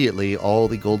 and immediately all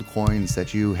the gold coins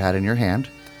that you had in your hand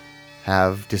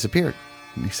have disappeared.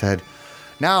 And he said,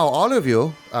 "Now, all of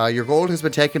you, your gold has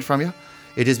been taken from you.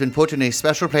 It has been put in a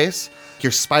special place.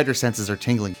 Your spider senses are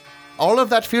tingling. All of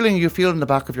that feeling you feel in the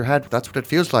back of your head, that's what it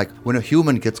feels like when a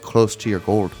human gets close to your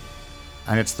gold.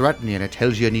 And it's threatening you, and it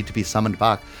tells you you need to be summoned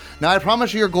back. Now, I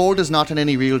promise you your gold is not in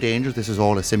any real danger. This is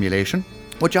all a simulation.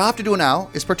 What you have to do now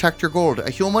is protect your gold. A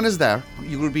human is there.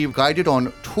 You will be guided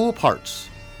on 2 parts.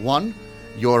 1,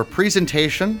 your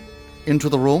presentation into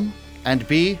the room, and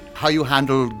B, how you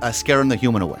handle scaring the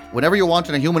human away. Whenever you want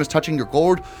and a human is touching your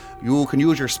gold, you can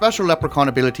use your special leprechaun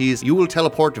abilities. You will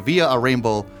teleport via a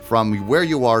rainbow from where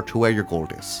you are to where your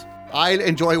gold is. I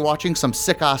enjoy watching some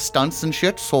sick-ass stunts and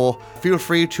shit, so feel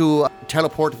free to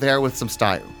teleport there with some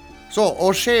style. So,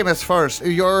 Seamus first,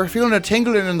 you're feeling a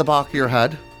tingling in the back of your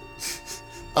head.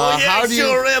 I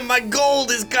sure am. My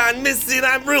gold is gone missing.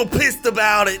 I'm real pissed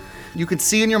about it. You can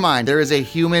see in your mind there is a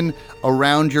human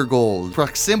around your gold.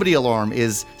 Proximity alarm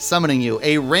is summoning you.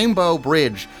 A rainbow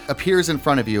bridge appears in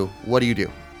front of you. What do you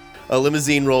do? A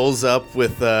limousine rolls up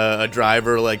with a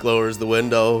driver, like, lowers the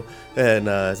window, and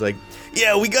it's like,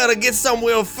 yeah, we gotta get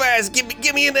somewhere fast.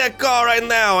 Get me in that car right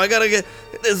now.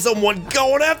 There's someone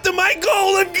going after my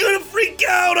gold. I'm gonna freak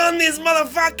out on this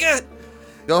motherfucker.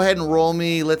 Go ahead and roll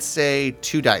me, let's say,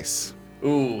 2 dice.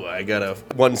 Ooh, I got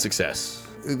 1 success.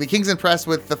 The king's impressed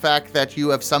with the fact that you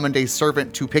have summoned a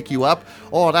servant to pick you up.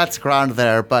 Oh, that's grand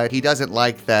there, but he doesn't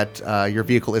like that your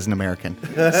vehicle isn't American.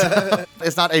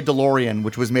 It's not a DeLorean,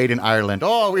 which was made in Ireland.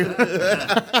 Oh, you're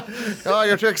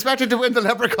expected to win the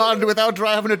Leprechaun without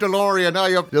driving a DeLorean.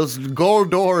 Oh, those gold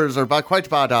doors are quite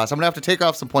badass. I'm going to have to take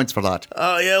off some points for that.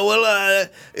 Oh, yeah,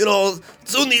 well,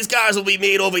 soon these cars will be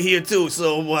made over here, too,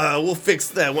 so we'll fix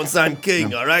that once I'm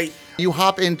king, all right? You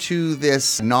hop into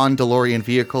this non-DeLorean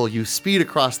vehicle. You speed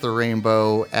across the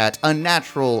rainbow at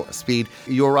unnatural speed.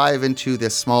 You arrive into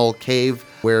this small cave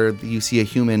where you see a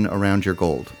human around your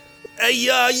gold. Hey,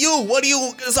 you,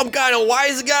 some kind of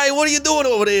wise guy? What are you doing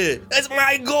over there? That's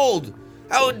my gold.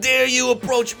 How dare you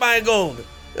approach my gold?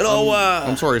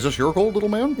 I'm sorry, is this your gold, little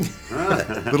man?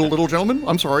 little gentleman?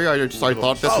 I'm sorry, I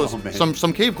thought this was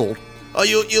some cave gold. Oh,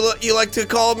 you like to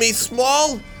call me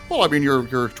small? Well, I mean,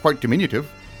 you're quite diminutive.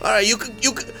 All right, you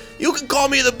can call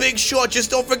me the Big Short.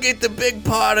 Just don't forget the big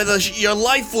part of your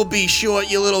life will be short,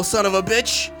 you little son of a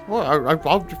bitch. Well,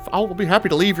 I'll be happy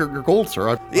to leave your gold,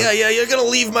 sir. Yeah, you're gonna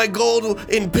leave my gold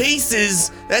in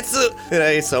pieces. Did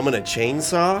I summon a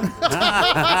chainsaw?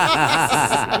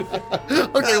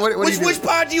 Okay, which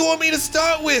part do you want me to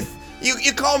start with?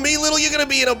 You call me little, you're gonna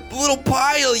be in a little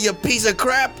pile, you piece of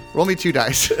crap. Roll me 2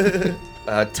 dice.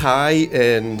 Tie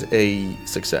and a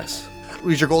success.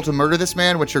 Is your goal to murder this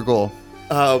man? What's your goal?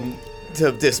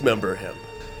 To dismember him.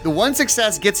 The 1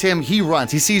 success gets him, he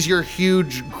runs. He sees your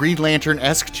huge Green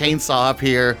Lantern-esque chainsaw up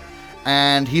here,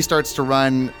 and he starts to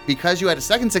run. Because you had a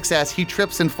 2nd success, he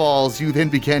trips and falls. You then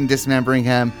begin dismembering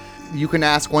him. You can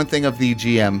ask one thing of the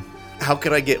GM. How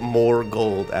can I get more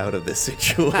gold out of this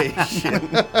situation?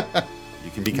 You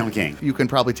can become king. You can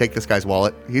probably take this guy's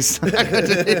wallet. He's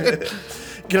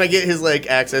Can I get his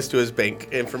access to his bank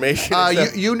information?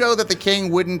 You know that the king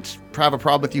wouldn't have a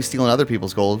problem with you stealing other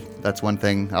people's gold. That's one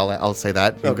thing. I'll say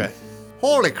that. Okay.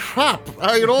 Holy crap!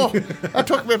 That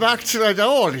took me back to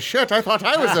holy shit! I thought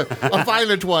I was a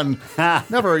violent one.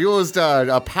 Never used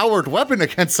a powered weapon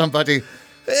against somebody.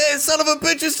 Hey, son of a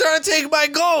bitch is trying to take my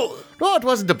gold. No, it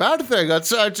wasn't a bad thing.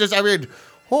 It's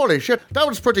holy shit, that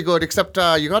was pretty good, except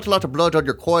you got a lot of blood on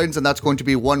your coins, and that's going to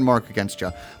be 1 mark against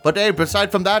you. But hey, aside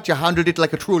from that, you handled it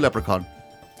like a true leprechaun.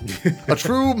 A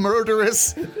true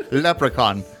murderous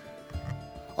leprechaun.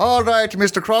 All right,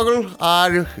 Mr.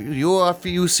 Kroggle,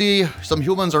 you see some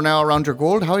humans are now around your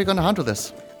gold. How are you going to handle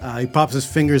this? He pops his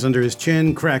fingers under his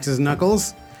chin, cracks his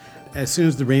knuckles. As soon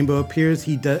as the rainbow appears,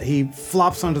 he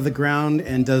flops onto the ground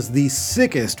and does the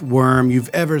sickest worm you've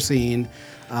ever seen.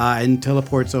 And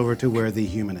teleports over to where the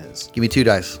human is. Give me 2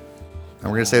 dice. And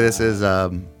we're going to say this is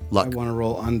luck. I want to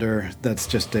roll under. That's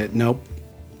just it. Nope.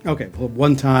 Okay, well,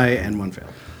 1 tie and 1 fail.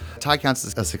 Tie counts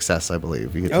as a success, I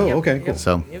believe. Okay,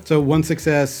 cool. Yep. So 1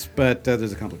 success, but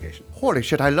there's a complication. Holy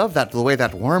shit, I love the way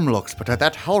that worm looks, but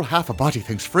that whole half a body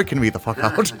thing's freaking me the fuck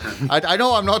out. I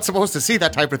know I'm not supposed to see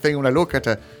that type of thing when I look at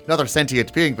another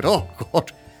sentient being, but oh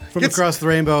god. From across the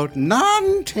rainbow,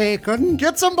 none taken.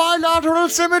 Get some bilateral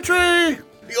symmetry!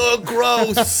 You're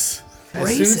gross.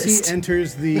 As soon as he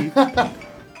enters the...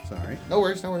 Sorry. No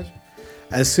worries.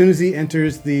 As soon as he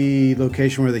enters the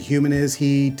location where the human is,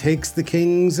 he takes the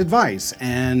king's advice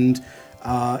and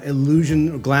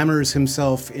glamours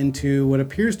himself into what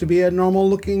appears to be a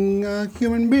normal-looking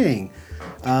human being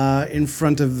in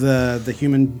front of the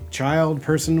human child,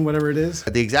 person, whatever it is.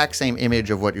 The exact same image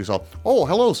of what you saw. Oh,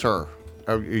 hello, sir.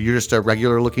 You're just a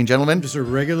regular-looking gentleman? Just a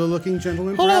regular-looking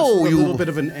gentleman, hello, perhaps with a little bit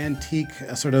of an antique,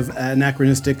 sort of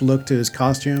anachronistic look to his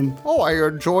costume. Oh, I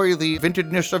enjoy the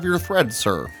vintageness of your threads,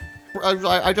 sir.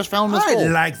 I just found this I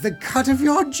like the cut of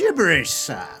your gibberish,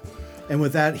 sir. And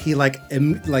with that, he pulls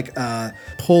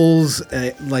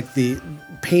the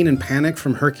pain and panic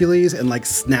from Hercules and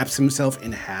snaps himself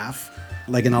in half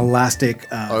like an elastic shit.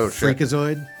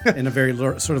 freakazoid in a very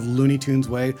sort of Looney Tunes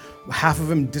way. Half of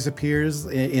him disappears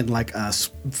in like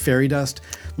fairy dust,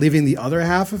 leaving the other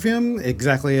half of him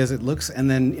exactly as it looks. And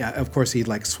then, of course, he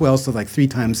like swells to like 3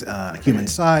 times human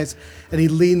size, and he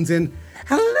leans in.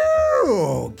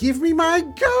 Hello, give me my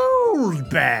gold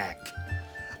back.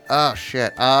 Oh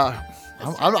shit.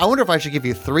 I wonder if I should give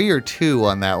you 3 or 2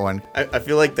 on that one. I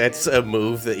feel like that's a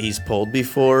move that he's pulled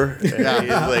before. And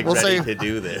he's like ready to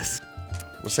do this.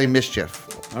 We'll say mischief.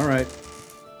 All right.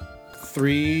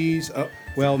 3s. Oh,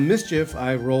 well, mischief,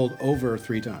 I rolled over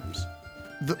 3 times.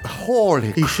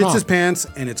 Holy He shits his pants,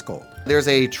 and it's gold. There's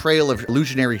a trail of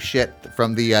illusionary shit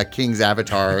from the king's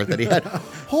avatar that he had.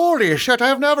 Holy shit,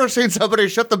 I've never seen somebody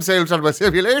shit themselves out of a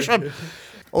simulation.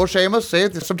 Oh, Seamus, say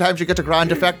that sometimes you get a grand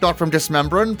effect not from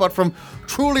dismembering, but from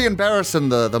truly embarrassing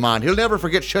the man. He'll never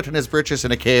forget shitting his britches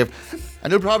in a cave,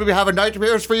 and he'll probably be having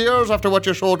nightmares for years after what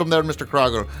you showed him there, Mr.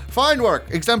 Croggle. Fine work,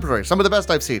 exemplary, some of the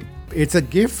best I've seen. It's a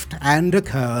gift and a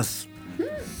curse.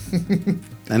 And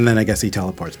then I guess he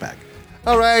teleports back.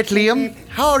 All right, Liam,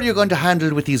 how are you going to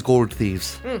handle with these gold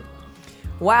thieves?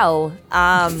 Well,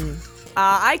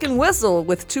 I can whistle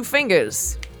with 2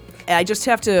 fingers. I just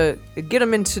have to get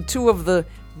them into 2 of the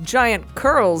giant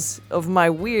curls of my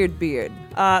weird beard.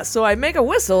 So I make a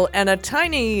whistle, and a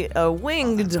tiny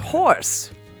winged horse,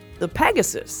 the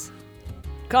Pegasus,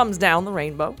 comes down the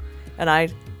rainbow, and I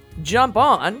jump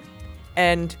on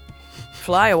and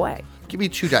fly away. Give me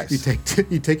 2 dice.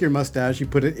 You take your mustache, you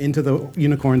put it into the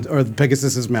unicorn's or the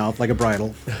Pegasus's mouth like a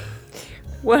bridle,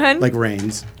 1 like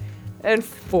reins. and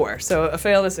 4, so a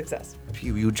fail and a success.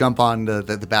 You jump on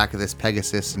the back of this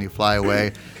Pegasus and you fly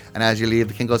away. And as you leave,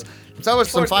 the king goes, that was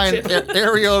some fine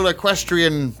aerial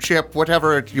equestrian ship,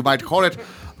 whatever you might call it.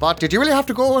 But did you really have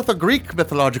to go with a Greek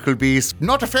mythological beast?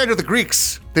 Not a fan of the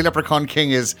Greeks, the Leprechaun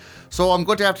King is. So I'm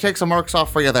going to have to take some marks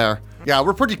off for you there. Yeah,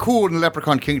 we're pretty cool in the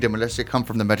Leprechaun Kingdom unless you come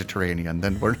from the Mediterranean.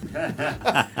 Then we're...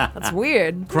 That's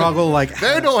weird. Croggle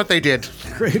They know what they did.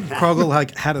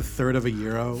 Croggle had a third of a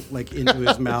euro into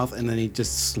his mouth, and then he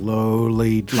just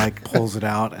slowly pulls it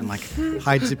out and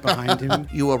hides it behind him.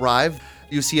 You arrive.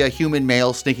 You see a human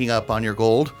male sneaking up on your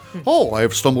gold. Oh, I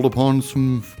have stumbled upon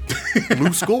some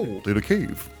loose gold in a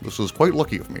cave. This is quite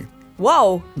lucky of me.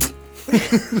 Whoa.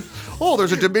 Oh,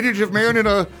 there's a diminutive man in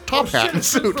a top hat and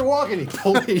suit. For walking, he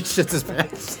shits his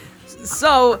pants.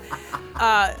 So,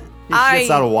 He gets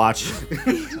out a watch.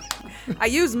 I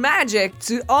use magic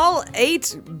to all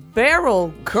 8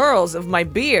 barrel curls of my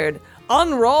beard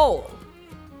unroll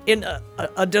in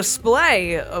a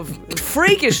display of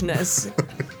freakishness.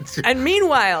 And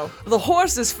meanwhile, the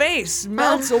horse's face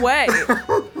melts away,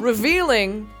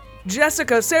 revealing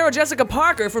Sarah Jessica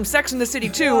Parker from Sex and the City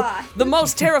 2, the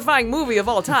most terrifying movie of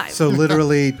all time. So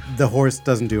literally, the horse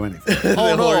doesn't do anything.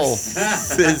 Oh, no.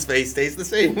 His face stays the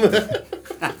same.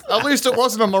 At least it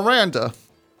wasn't a Miranda.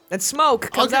 And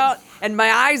smoke comes out, and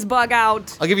my eyes bug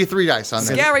out. I'll give you 3 dice on this.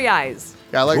 Scary eyes.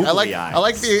 Yeah, Googly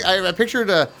I pictured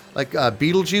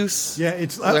Beetlejuice. Yeah, I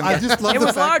just love It the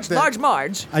was fact that large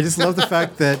Marge. I just love the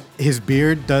fact that his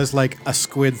beard does a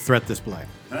squid threat display.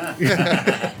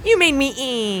 You made me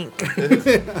ink.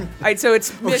 All right, so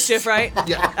it's mischief, right?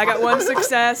 Yeah. I got 1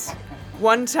 success,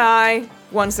 1 tie,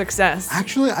 1 success.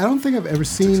 Actually, I don't think I've ever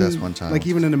seen, Success 1 time.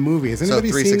 even in a movie. Has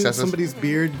anybody 3 seen successes. somebody's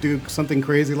beard do something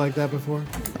crazy like that before?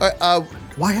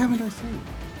 Why haven't I seen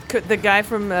it? The guy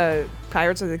from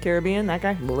Pirates of the Caribbean, that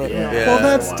guy? Yeah.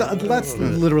 Well, that's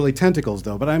literally tentacles,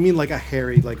 though. But I mean, a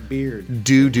hairy, beard.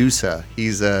 Dudusa.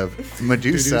 He's a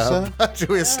Medusa.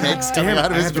 To his snakes coming Damn,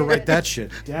 out of I his had to write that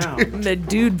shit down.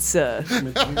 Medusa.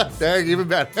 There, even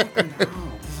better.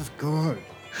 This is good.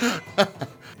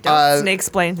 Snake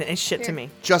explained this shit to me.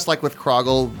 Just like with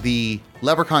Croggle, the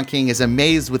Leprechaun King is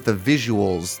amazed with the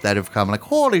visuals that have come.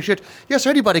 Holy shit! Yes,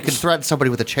 anybody can threaten somebody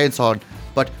with a chainsaw,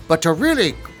 but to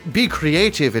really be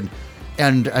creative and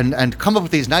come up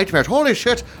with these nightmares. Holy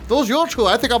shit! Those you're true.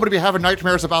 I think I'm going to be having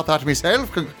nightmares about that myself.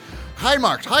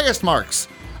 Highest marks.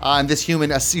 And this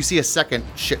human, you see a second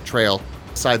shit trail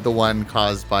beside the one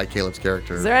caused by Caleb's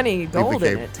character. Is there any gold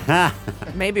in it?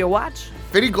 Maybe a watch?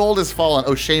 If any gold has fallen,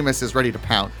 Seamus is ready to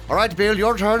pound. All right, Bill,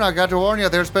 your turn. I got to warn you,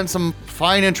 there's been some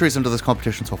fine entries into this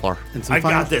competition so far. And some I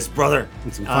got this, brother.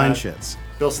 And some fine shits.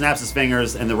 Bill snaps his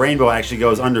fingers, and the rainbow actually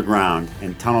goes underground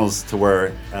and tunnels to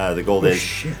where the gold is.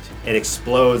 Shit. It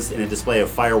explodes in a display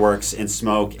of fireworks and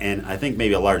smoke, and I think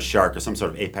maybe a large shark or some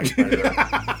sort of apex predator.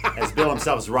 As Bill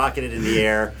himself is rocketed in the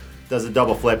air, does a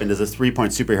double flip, and does a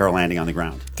 3-point superhero landing on the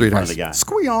ground. 3 in front dice. of the guy.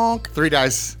 Squeonk. 3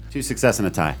 dice. 2 success and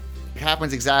a tie. It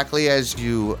happens exactly as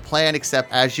you plan,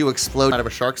 except as you explode out of a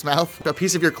shark's mouth, a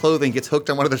piece of your clothing gets hooked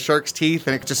on one of the shark's teeth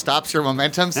and it just stops your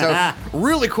momentum. So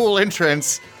really cool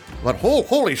entrance. But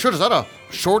holy shit, is that a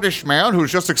shortish man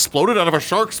who's just exploded out of a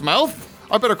shark's mouth?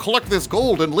 I better collect this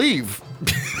gold and leave.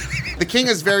 The king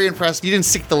is very impressed. You didn't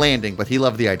stick the landing, but he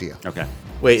loved the idea. Okay.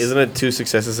 Wait, isn't it 2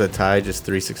 successes a tie, just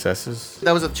 3 successes?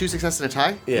 That was a 2 successes and a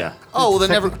tie? Yeah. Oh, then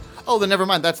never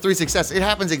mind. That's 3 successes. It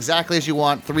happens exactly as you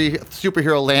want. 3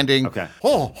 superhero landing. Okay.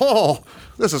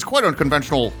 This is quite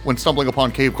unconventional when stumbling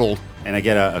upon cave gold. And I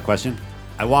get a question.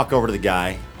 I walk over to the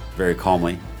guy very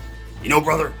calmly. You know,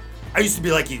 brother, I used to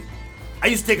be like you. I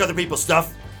used to take other people's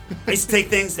stuff. I used to take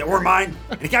things that weren't mine,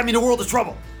 and it got me in a world of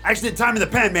trouble. I actually did time in the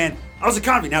pen, man. I was a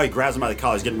convict. Now he grabs him by the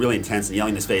collar. He's getting really intense and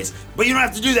yelling in his face. But you don't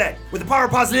have to do that. With the power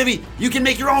of positivity, you can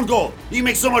make your own gold. You can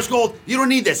make so much gold, you don't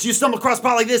need this. You stumble across a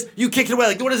pot like this, you kick it away.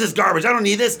 Like, what is this garbage? I don't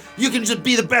need this. You can just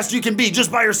be the best you can be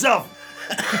just by yourself.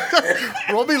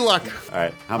 Roll me luck. All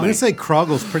right. How I'm many? gonna say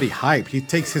Kroggle's pretty hype. He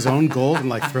takes his own gold and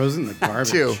like throws it in the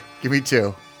garbage. 2. Give me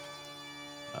 2.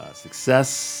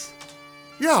 Success.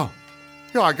 Yeah,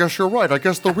 I guess you're right. I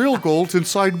guess the real gold's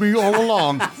inside me all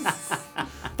along.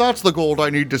 That's the gold I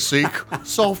need to seek.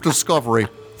 Self-discovery.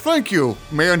 Thank you,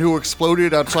 man who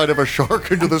exploded outside of a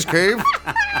shark into this cave.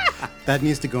 That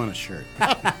needs to go on a shirt.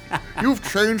 You've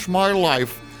changed my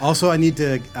life. Also, I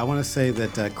want to say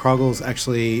that Kroggle's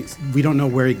actually, we don't know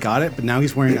where he got it, but now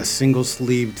he's wearing a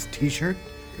single-sleeved t-shirt,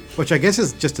 which I guess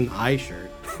is just an I shirt.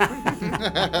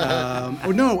 An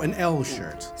L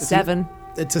shirt. 7.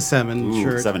 It's a 7 Ooh,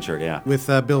 shirt. 7 shirt, yeah. With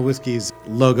Bill Whiskey's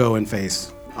logo and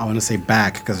face. I want to say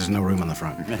back because there's no room on the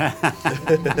front.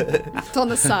 It's on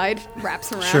the side,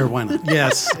 wraps around. Sure, why not?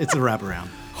 Yes, it's a wraparound.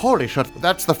 Holy shit,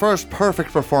 that's the first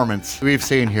perfect performance we've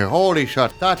seen here. Holy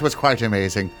shit, that was quite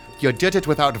amazing. You did it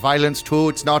without violence too,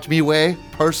 it's not me way.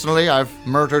 Personally, I've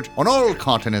murdered on all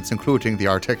continents, including the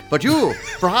Arctic. But you,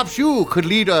 perhaps you could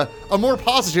lead a more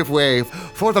positive way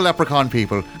for the leprechaun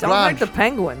people. Don't like the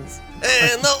penguins.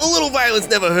 A little violence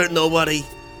never hurt nobody.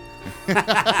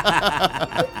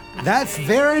 That's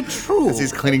very true. As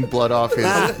he's cleaning blood off his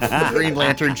Green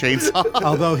Lantern chainsaw.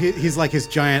 Although he's like his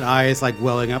giant eye is like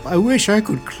welling up. I wish I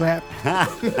could clap.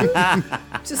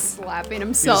 Just slapping He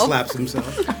himself. slaps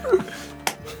himself.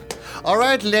 All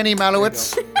right, Lenny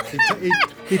Malowitz.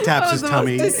 He taps That was his the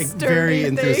tummy most disturbing very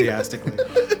thing. enthusiastically.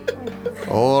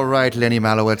 All right, Lenny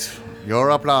Malowitz.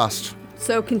 You're up last.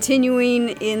 So continuing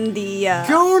in the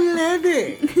Go,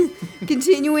 Lenny!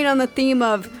 continuing on the theme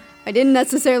of I didn't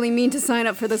necessarily mean to sign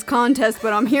up for this contest,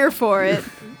 but I'm here for it.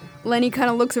 Lenny kind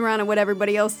of looks around at what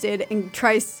everybody else did and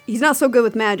he's not so good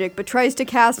with magic, but tries to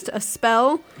cast a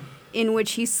spell in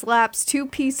which he slaps 2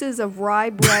 pieces of rye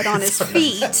bread on his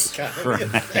feet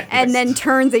and then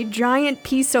turns a giant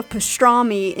piece of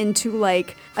pastrami into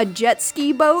like a jet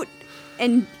ski boat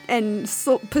and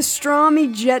so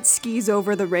pastrami jet skis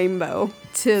over the rainbow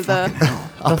to the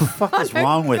What the fuck is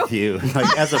wrong with you?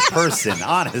 Like, as a person,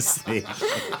 honestly.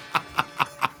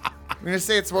 I'm going to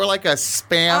say it's more like a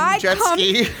spam jet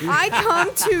ski. I come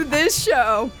to this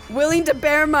show willing to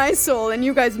bare my soul, and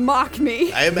you guys mock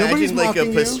me. I Nobody's imagine like a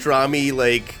mocking you. pastrami,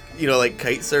 like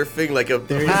kite surfing, like a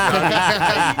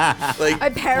pastrami, like I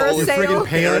parasail.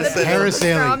 Friggin' with a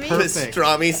parasailing. pastrami. Perfect.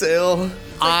 pastrami sail.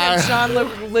 Like John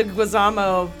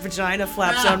Leguizamo vagina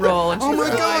flaps unroll and she Oh my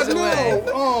flies God, away.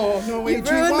 no! Oh, no, ruined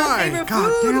my AGY. favorite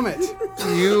God food. damn it.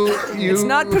 You It's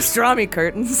not pastrami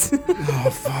curtains.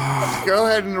 go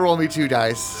ahead and roll me 2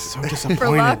 dice. So For luck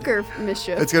disappointed. or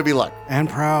mischief? It's going to be luck. And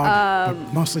proud,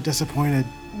 but mostly disappointed.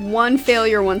 1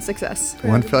 failure, 1 success.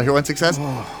 1 failure, 1 success.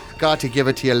 Got to give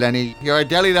it to you, Lenny. You're a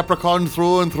deli leprechaun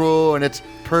through and through, and it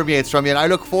permeates from you. And I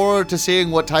look forward to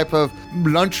seeing what type of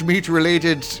lunch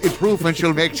meat-related improvements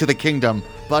you'll make to the kingdom.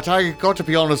 But I got to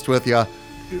be honest with you.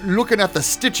 Looking at the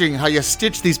stitching, how you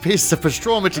stitch these pieces of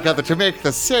pastrami together to make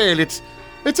the sail, it's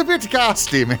a bit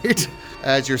ghastly, mate.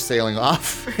 As you're sailing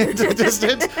off into the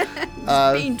distance.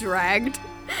 Being dragged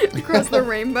across the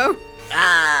rainbow.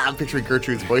 I'm picturing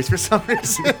Gertrude's voice for some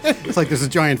reason. It's like there's a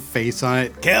giant face on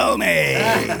it. Kill me!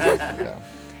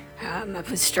 I'm a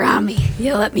pastrami.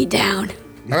 You let me down.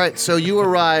 All right, so you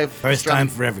arrive. First time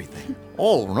for everything.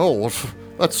 Oh no,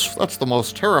 that's the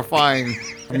most terrifying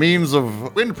means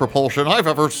of wind propulsion I've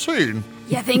ever seen.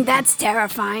 You think that's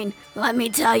terrifying? Let me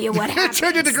tell you what happened.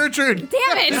 Turn into Gertrude.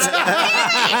 Damn it!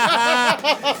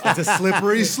 It's a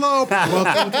slippery slope.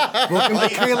 Welcome to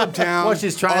Caleb Town. Well,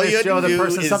 she's trying All to you had show to the do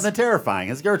person is- something terrifying.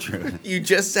 It's Gertrude. You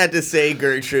just had to say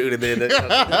Gertrude, and then And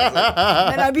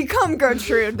I become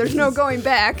Gertrude. There's no going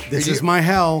back. This is my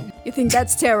hell. You think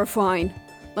that's terrifying?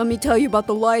 Let me tell you about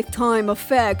the lifetime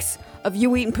effects of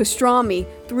you eating pastrami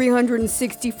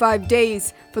 365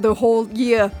 days for the whole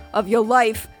year of your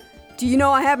life. Do you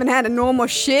know I haven't had a normal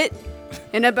shit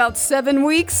in about 7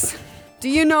 weeks? Do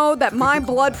you know that my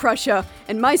blood pressure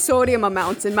and my sodium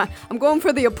amounts and I'm going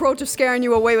for the approach of scaring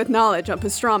you away with knowledge on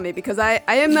pastrami because I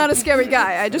am not a scary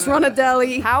guy. I just run a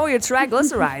deli. How are your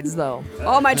triglycerides, though?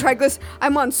 All my triglycerides.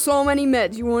 I'm on so many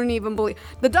meds you wouldn't even believe.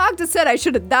 The doctor said I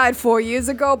should have died 4 years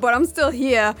ago, but I'm still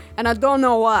here and I don't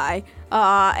know why.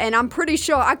 And I'm pretty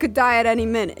sure I could die at any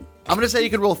minute. I'm going to say you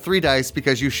can roll 3 dice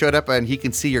because you showed up and he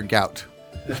can see your gout.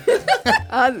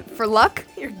 For luck?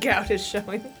 Your gout is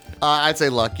showing. I'd say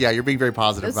luck. Yeah, you're being very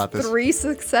positive That's about this. 3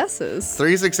 successes.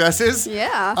 3 successes?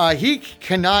 Yeah. He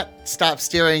cannot stop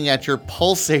staring at your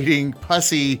pulsating,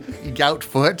 pussy gout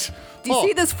foot. Do you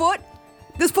see this foot?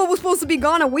 This foot was supposed to be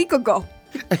gone a week ago.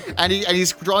 And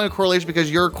he's drawing a correlation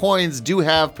because your coins do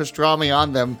have pastrami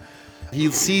on them. He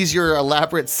sees your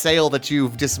elaborate sail that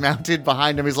you've dismounted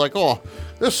behind him. He's like, oh,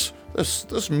 this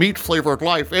meat-flavored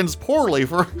life ends poorly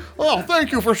for... Oh,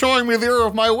 thank you for showing me the error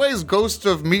of my ways, ghost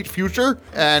of meat future.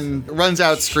 And runs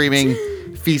out screaming,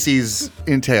 feces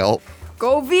in tail.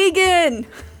 Go vegan!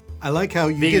 I like how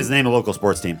you Vegan is the name of a local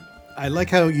sports team. I like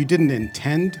how you didn't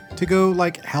intend to go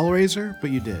like Hellraiser,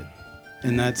 but you did.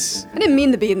 And that's... I didn't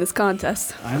mean to be in this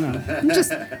contest. I know. I'm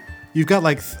just... You've got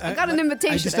like... I got an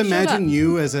invitation. I just I showed imagine up.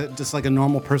 you as just like a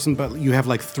normal person, but you have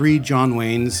like 3 John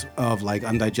Waynes of like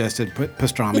undigested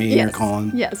pastrami in your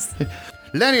colon. Yes.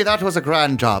 Lenny, that was a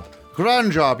grand job.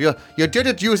 Grand job. You did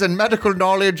it using medical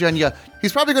knowledge, and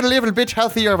he's probably going to live a bit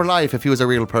healthier of a life if he was a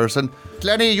real person.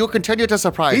 Lenny, you continue to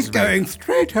surprise He's me. going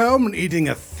straight home and eating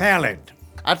a salad.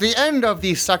 At the end of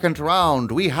the second round,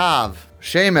 we have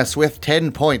Seamus with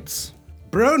 10 points.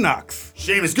 Bronox.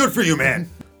 Shame is good for you, man.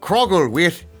 Krogel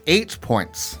with 8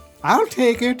 points. I'll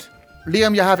take it.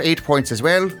 Liam, you have 8 points as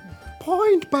well.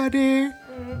 Point, buddy.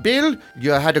 Bill,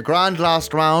 you had a grand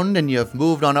last round and you've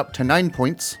moved on up to 9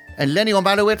 points. And Lenny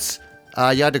O'Malowitz,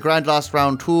 you had a grand last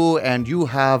round too and you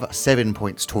have 7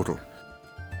 points total.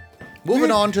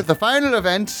 Moving on to the final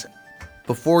event.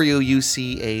 Before you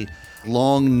see a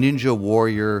long Ninja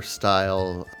Warrior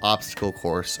style obstacle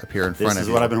course appear in front This of is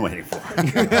you. what I've been waiting for.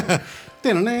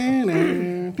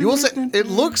 You will say it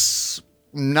looks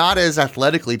not as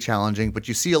athletically challenging, but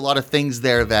you see a lot of things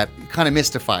there that kind of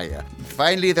mystify you.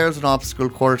 Finally, there's an obstacle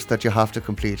course that you have to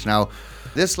complete. Now,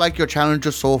 this, like your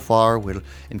challenges so far, will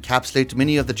encapsulate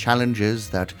many of the challenges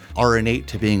that are innate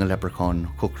to being a leprechaun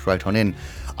cooked right on in.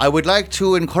 I would like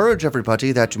to encourage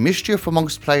everybody that mischief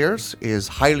amongst players is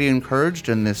highly encouraged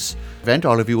in this event.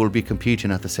 All of you will be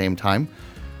competing at the same time.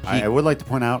 I would like to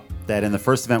point out that in the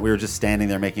first event, we were just standing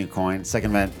there making a coin.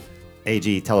 Second event,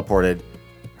 AG teleported.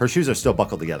 Her shoes are still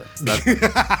buckled together.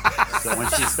 So when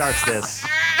she starts this...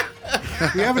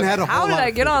 We haven't had a How whole did lot I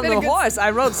of get on food. the horse?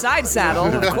 I rode side saddle,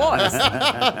 of course.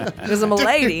 Because I'm a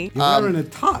lady. You're wearing a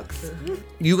tux.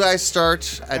 You guys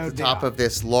start at the top of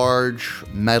this large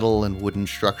metal and wooden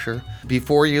structure.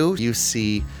 Before you, you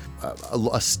see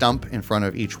a stump in front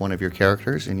of each one of your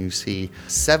characters, and you see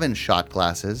 7 shot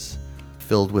glasses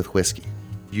filled with whiskey.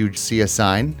 You see a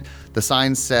sign. The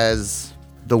sign says,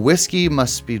 "The whiskey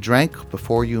must be drank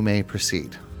before you may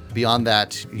proceed." Beyond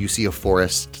that, you see a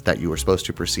forest that you were supposed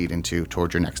to proceed into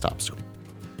toward your next obstacle.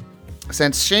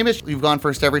 Since Seamus, you've gone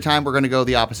first every time, we're going to go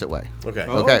the opposite way. Okay.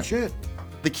 Okay. Oh, shit.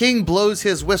 The king blows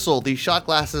his whistle. The shot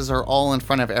glasses are all in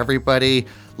front of everybody.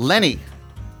 Lenny,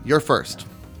 you're first.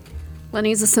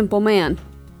 Lenny's a simple man.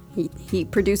 He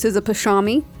produces a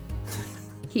pastrami.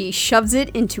 He shoves it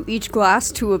into each glass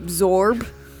to absorb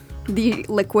the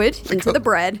liquid into the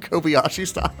bread, Kobayashi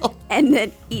style. and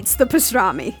then eats the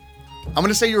pastrami. I'm going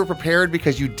to say you were prepared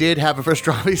because you did have a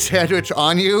pastrami sandwich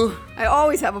on you. I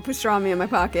always have a pastrami in my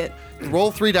pocket.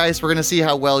 Roll 3 dice. We're going to see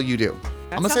how well you do.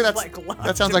 I'm going to say sounds that's like luck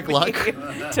that sounds to like me.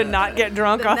 luck. To not get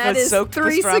drunk off That a is soaked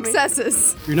 3 pastrami.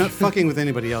 successes. You're not fucking with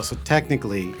anybody else, so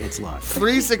technically it's luck.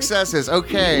 3 successes.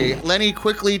 Okay. Lenny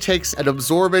quickly takes an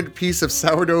absorbent piece of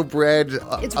sourdough bread.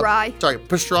 It's rye.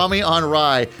 Pastrami on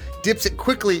rye. Dips it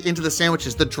quickly into the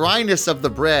sandwiches. The dryness of the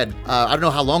bread. I don't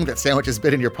know how long that sandwich has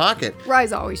been in your pocket.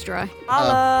 Rye's always dry.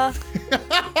 Holla.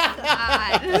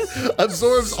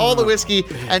 Absorbs all the whiskey,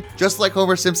 and just like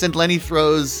Homer Simpson, Lenny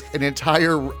throws an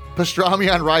entire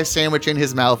pastrami on rye sandwich in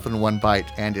his mouth in one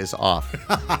bite and is off.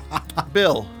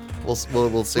 Bill, we'll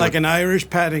see. Like an Irish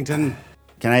Paddington.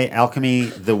 Can I alchemy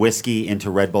the whiskey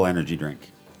into Red Bull energy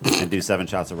drink and do 7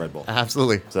 shots of Red Bull?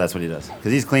 Absolutely. So that's what he does.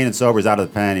 Because he's clean and sober. He's out of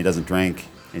the pen. He doesn't drink.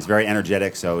 He's very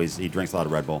energetic, so he drinks a lot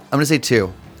of Red Bull. I'm going to say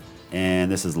 2. And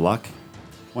this is luck.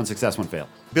 1 success, 1 fail.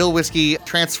 Bill Whiskey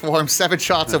transforms 7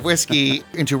 shots of whiskey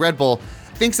into Red Bull.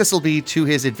 Thinks this will be to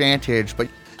his advantage, but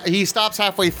He stops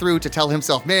halfway through to tell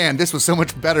himself, man, this was so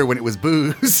much better when it was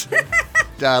booze.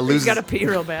 He's got to pee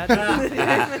real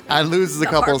bad. I loses a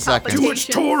couple of seconds. Too much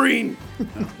taurine.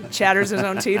 Chatters his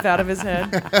own teeth out of his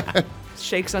head.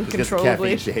 Shakes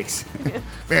uncontrollably. Caffeine shakes.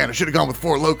 Man, I should have gone with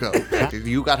Four Loko.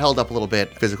 You got held up a little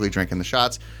bit, physically drinking the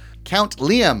shots. Count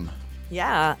Liam.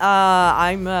 Yeah,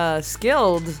 I'm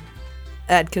skilled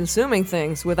at consuming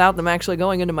things without them actually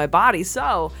going into my body,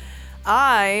 so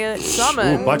I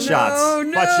summon... Ooh, butt shots.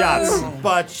 Butt shots.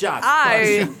 Butt shots.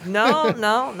 I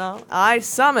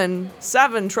summon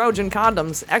 7 Trojan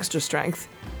condoms, extra strength.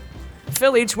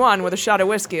 Fill each one with a shot of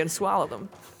whiskey and swallow them.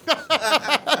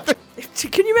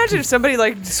 Can you imagine if somebody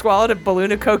swallowed a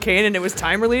balloon of cocaine and it was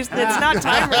time released? It's not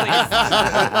time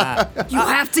released. You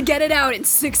have to get it out in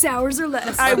 6 hours or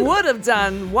less. I would have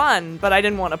done 1, but I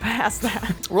didn't want to pass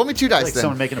that. Roll me 2 dice Like then.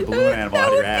 someone making a balloon animal out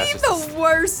of your ass. That would be the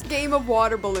worst game of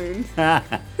water balloon.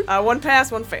 1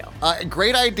 pass, 1 fail.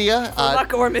 Great idea.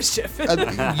 Luck or mischief.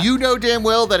 You know damn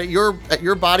well that at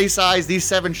your body size, these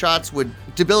 7 shots would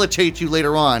debilitate you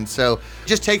later on. So it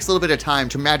just takes a little bit of time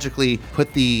to magically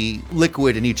put the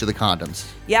liquid in each of the condoms.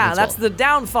 Yeah, that's all. the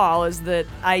downfall is that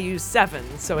I use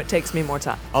 7, so it takes me more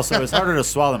time. Also, it was harder to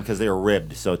swallow them because they were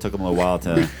ribbed, so it took them a little while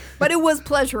to... But it was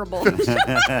pleasurable.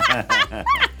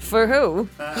 For who?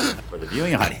 for the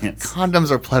viewing audience.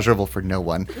 Condoms are pleasurable for no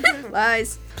one.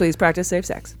 Lies. Please practice safe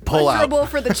sex. Pull out. Pleasurable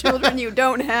for the children you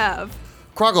don't have.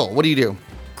 Kroggle, what do you do?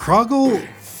 Kroggle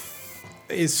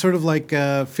is sort of like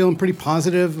feeling pretty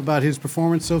positive about his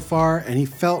performance so far, and he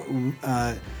felt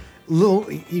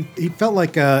he felt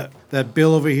like that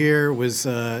Bill over here was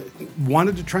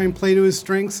wanted to try and play to his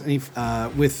strengths, and he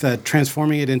with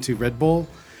transforming it into Red Bull.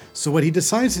 So what he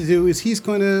decides to do is he's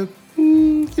going to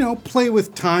play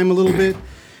with time a little bit,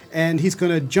 and he's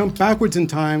going to jump backwards in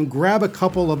time, grab a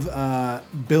couple of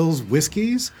Bill's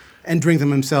whiskeys, and drink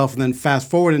them himself, and then fast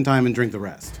forward in time and drink the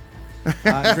rest.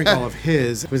 Drink all of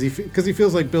his because he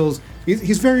feels like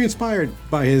he's very inspired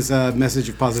by his message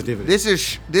of positivity.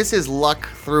 This is luck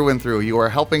through and through. You are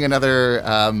helping another.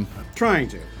 Trying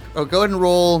to. Oh, go ahead and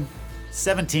roll.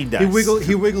 17 dice.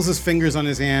 He wiggles his fingers on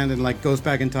his hand and goes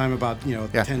back in time about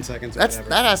 10 seconds. Or whatever.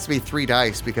 That has to be 3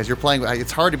 dice because you're playing.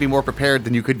 It's hard to be more prepared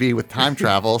than you could be with time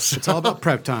travel. So. It's all about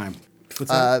prep time.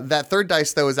 That 3rd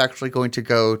dice though is actually going to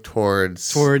go towards.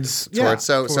 So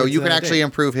you can actually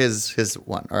improve his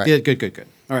one. All right. Yeah, good.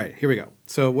 All right, here we go.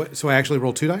 So I actually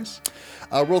roll 2 dice.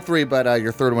 Roll 3, but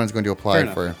your 3rd one is going to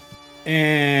apply for.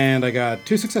 And I got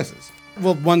 2 successes.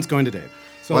 Well, one's going to Dave.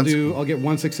 So I'll get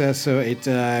 1 success. So it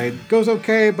goes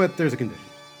okay, but there's a condition.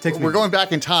 We're going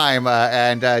back in time,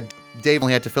 and Dave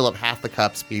only had to fill up half the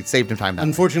cups. He saved him time.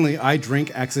 Unfortunately, I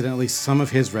drink accidentally some of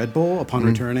his Red Bull upon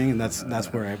returning, and that's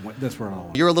where I went. That's where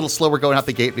I'll. You're a little slower going out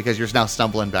the gate because you're now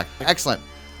stumbling back. Excellent.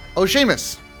 Oh,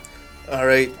 Seamus. All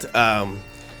right.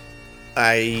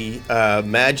 I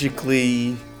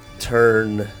magically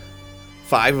turn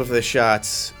 5 of the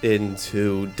shots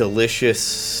into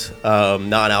delicious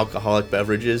non-alcoholic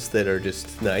beverages that are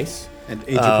just nice. And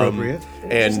age appropriate.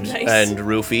 And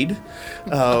roofied.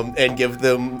 And give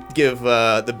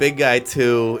the big guy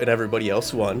 2 and everybody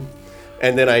else 1.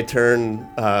 And then I turn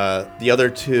the other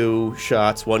 2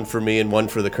 shots, 1 for me and 1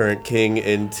 for the current king,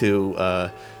 into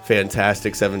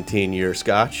fantastic 17-year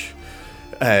scotch.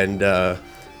 And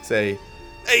say,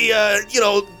 hey,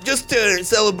 just to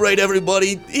celebrate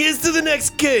everybody, here's to the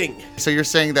next king. So you're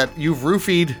saying that you've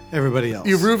roofied everybody else.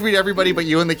 You've roofied everybody but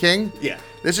you and the king? Yeah.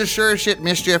 This is sure as shit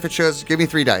mischief. It shows, give me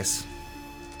 3 dice.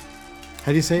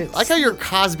 How do you say it? I like how you're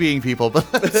Cosbying people, but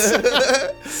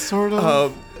sort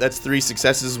of. That's 3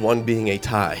 successes, 1 being a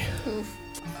tie.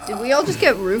 Did we all just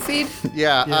get roofied?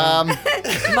 Yeah.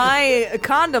 My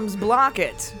condoms block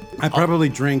it. I probably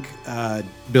drink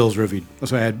Bill's roofied.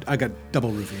 So I got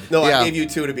double roofied. No, I gave you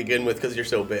 2 to begin with because you're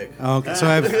so big. Okay, so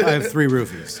I have 3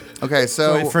 roofies. Okay,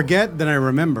 so I forget, then I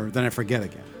remember, then I forget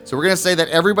again. So we're going to say that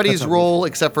everybody's roll,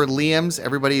 except for Liam's,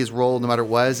 everybody's roll, no matter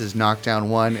what, is knocked down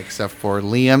 1, except for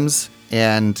Liam's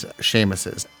and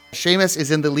Seamus's. Seamus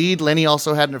is in the lead. Lenny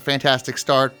also had a fantastic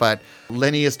start, but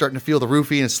Lenny is starting to feel the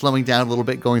roofie and is slowing down a little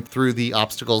bit, going through the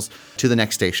obstacles to the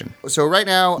next station. So right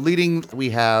now, leading, we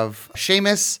have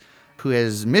Seamus, who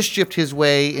has mischiefed his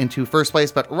way into first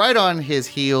place, but right on his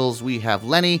heels, we have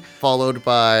Lenny, followed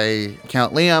by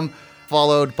Count Liam,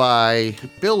 followed by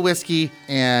Bill Whiskey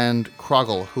and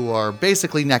Kroggle, who are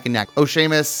basically neck and neck.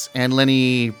 Seamus and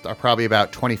Lenny are probably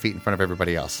about 20 feet in front of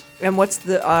everybody else. And what's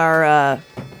our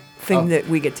thing that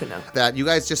we get to know? That you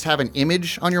guys just have an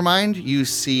image on your mind. You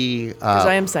see... Because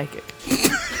I am psychic.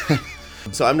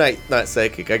 So I'm not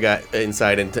psychic. I got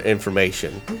insight into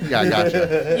information. Yeah,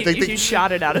 gotcha. You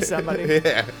shot it out of somebody.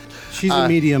 Yeah. She's a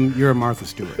medium. You're a Martha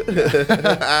Stewart.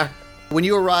 When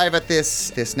you arrive at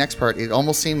this next part, it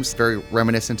almost seems very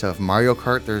reminiscent of Mario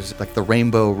Kart. There's like the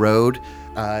Rainbow Road.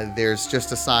 There's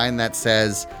just a sign that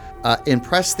says,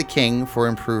 impress the king for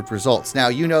improved results. Now,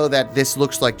 you know that this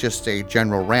looks like just a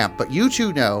general ramp, but you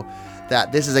two know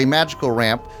that this is a magical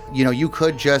ramp. You know, you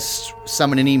could just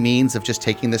summon any means of just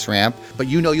taking this ramp, but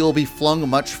you know you'll be flung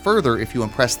much further if you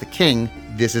impress the king.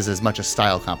 This is as much a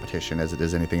style competition as it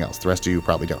is anything else. The rest of you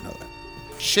probably don't know that.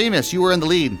 Seamus, you were in the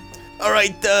lead. All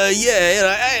right, I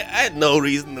had no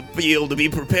reason to be able to be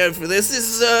prepared for this.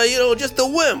 This is, just a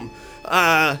whim.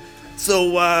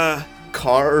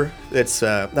 Car that's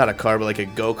not a car, but like a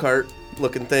go-kart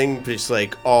looking thing, just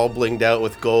like all blinged out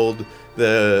with gold.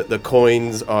 The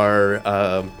coins are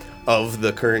of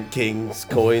the current king's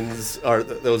coins.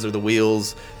 Those are the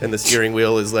wheels, and the steering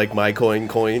wheel is like my coin.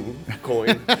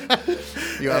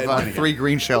 You have 3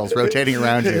 green shells rotating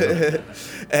around you.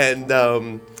 And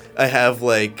I have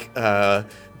like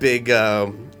big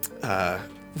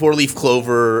 4-leaf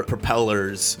clover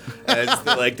propellers as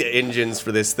the engines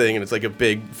for this thing, and it's like a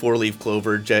big 4-leaf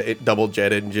clover double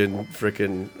jet engine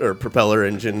propeller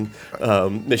engine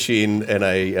machine, and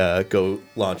I go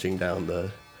launching down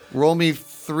the. Roll me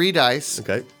 3 dice.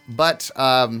 Okay. But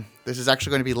this is actually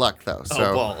going to be luck, though.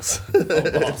 So. Balls.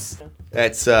 Balls.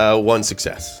 That's 1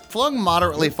 success. Flung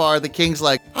moderately far, the king's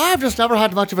like, I've just never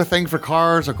had much of a thing for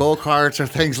cars or go-karts or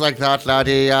things like that,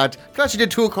 laddie. Plus you did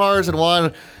 2 cars in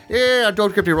one. Yeah,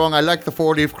 don't get me wrong, I like the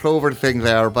 4-leaf clover thing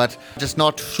there, but just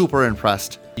not super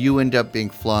impressed. You end up being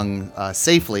flung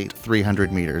safely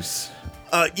 300 meters.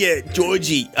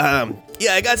 Georgie,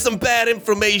 I got some bad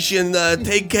information.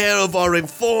 Take care of our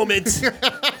informant.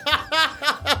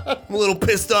 I'm a little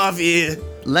pissed off here.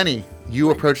 Lenny, you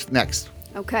approach next.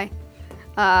 Okay.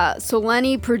 So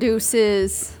Lenny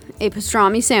produces a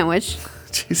pastrami sandwich.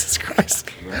 Jesus Christ.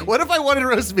 What if I wanted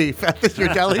roast beef at your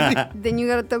deli? Then you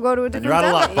gotta go to a different You're out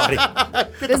deli. of luck,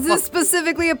 buddy. This is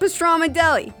specifically a pastrami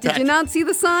deli. Did you not see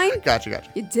the sign? Gotcha.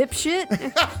 You dipshit.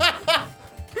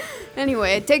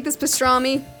 Anyway, I take this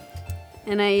pastrami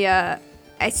and I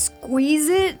squeeze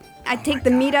it. I take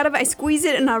the meat out of it. I squeeze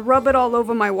it and I rub it all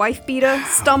over my wife beater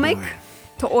stomach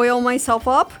to oil myself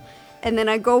up. And then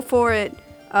I go for it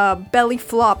belly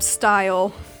flop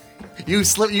style. You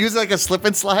use like a slip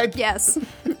and slide? Yes.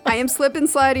 I am slip and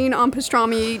sliding on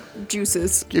pastrami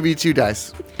juices. Give me 2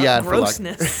 dice. Yeah,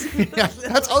 Grossness. for luck.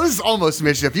 This is almost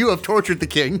mischief. You have tortured the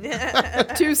king.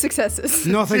 2 successes.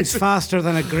 Nothing's faster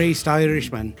than a greased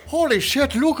Irishman. Holy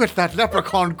shit, look at that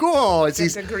leprechaun go.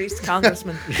 He's a greased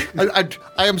congressman.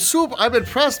 I'm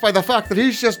impressed by the fact that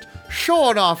he's just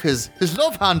showing off his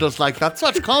love handles like that.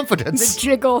 Such confidence. The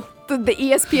jiggle. The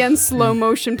ESPN slow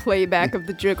motion playback of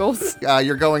the jiggles.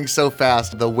 You're going so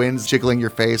fast, the wind's jiggling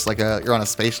your face like you're on a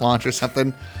space launch or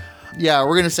something. Yeah,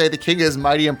 we're going to say the king is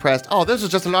mighty impressed. Oh, this is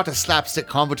just a lot of slapstick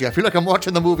comedy. I feel like I'm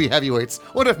watching the movie Heavyweights,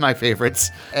 one of my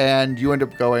favorites. And you end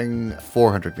up going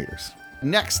 400 meters.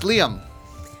 Next, Liam.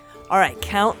 All right,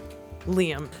 Count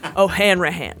Liam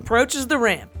O'Hanrahan approaches the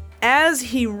ramp. As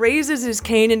he raises his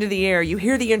cane into the air, you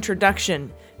hear the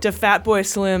introduction to Fatboy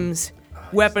Slim's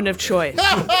weapon of choice.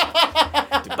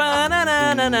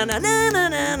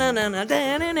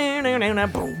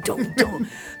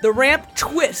 The ramp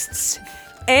twists,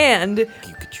 and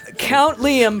Count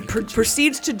Liam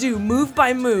proceeds to do, move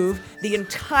by move, the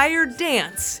entire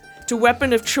dance to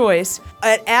Weapon of Choice.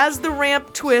 As the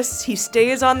ramp twists, he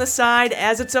stays on the side.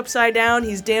 As it's upside down,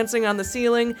 he's dancing on the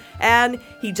ceiling, and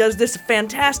he does this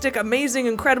fantastic, amazing,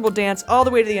 incredible dance all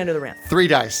the way to the end of the ramp. 3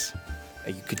 dice.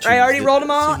 I already rolled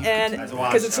them all, and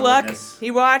because it's luck,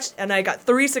 he watched, and I got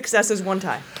 3 successes one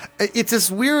time. It's this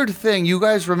weird thing. You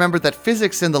guys remember that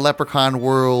physics in the leprechaun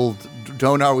world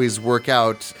don't always work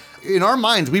out. In our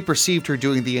minds, we perceived her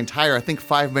doing the entire,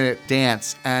 5-minute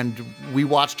dance, and we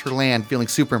watched her land feeling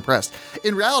super impressed.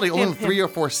 In reality, only 3 or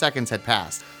 4 seconds had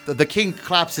passed. The king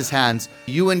claps his hands.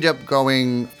 You end up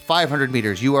going 500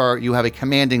 meters. You have a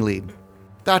commanding lead.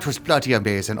 That was bloody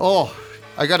amazing. Oh,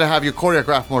 I gotta have you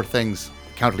choreograph more things,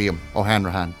 Count Liam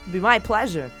O'Hanrahan. It'd be my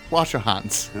pleasure. Wash your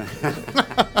hands.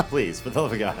 Please, for the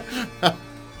love of God.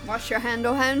 Wash your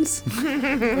hands.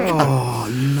 Oh,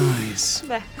 nice.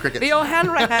 Crickets. The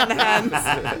O'Hanrahan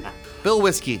hands. Bill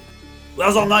Whiskey. That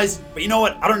was all nice, but you know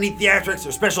what? I don't need theatrics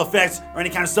or special effects or any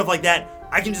kind of stuff like that.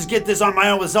 I can just get this on my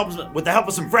own with the help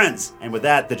of some friends. And with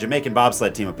that, the Jamaican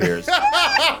bobsled team appears.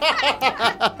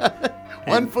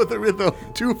 1 for the rhythm,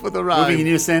 2 for the rhyme. Moving in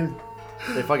unison,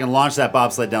 they fucking launch that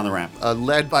bobsled down the ramp.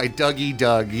 Led by Dougie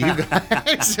Doug. You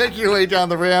guys take your way down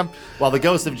the ramp. While the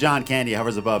ghost of John Candy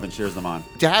hovers above and cheers them on.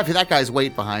 To have that guy's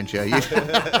weight behind you. 2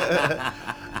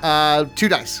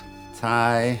 dice.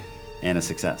 Tie and a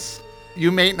success.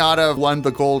 You may not have won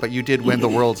the gold, but you did win the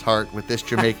world's heart with this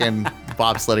Jamaican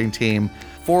bobsledding team.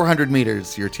 400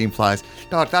 meters, your team flies.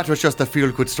 No, that was just a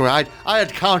feel-good story. I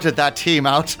had counted that team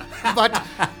out, but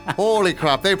holy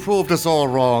crap, they proved us all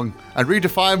wrong and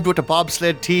redefined what a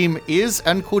bobsled team is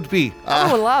and could be.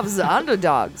 Everyone loves the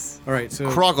underdogs. All right, so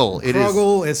Kruggle, it is.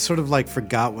 Kruggle is sort of like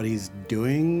forgot what he's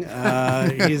doing.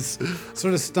 He's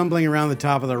sort of stumbling around the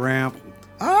top of the ramp.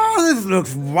 Oh, this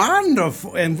looks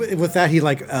wonderful! And with that,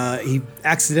 he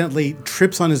accidentally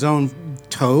trips on his own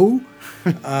toe,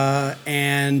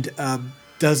 and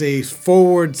does a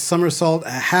forward somersault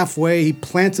halfway. He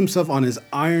plants himself on his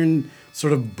iron,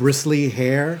 sort of bristly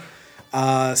hair,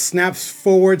 snaps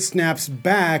forward, snaps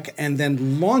back, and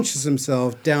then launches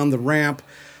himself down the ramp.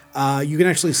 You can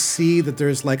actually see that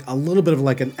there's like a little bit of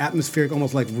like an atmospheric,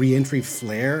 almost like re-entry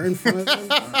flare in front of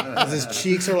him. As his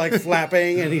cheeks are like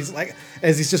flapping, and he's like,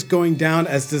 as he's just going down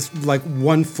as this like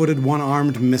one-footed,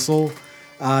 one-armed missile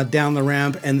down the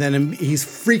ramp, and then he's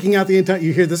freaking out the entire.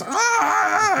 You hear this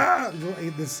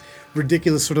this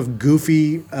ridiculous sort of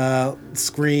goofy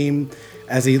scream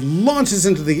as he launches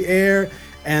into the air,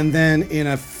 and then in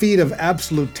a feat of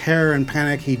absolute terror and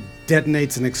panic, he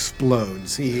detonates and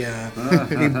explodes. He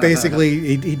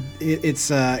basically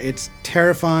it's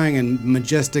terrifying and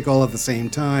majestic all at the same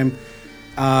time.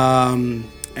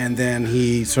 And then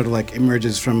he sort of like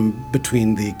emerges from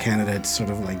between the candidates, sort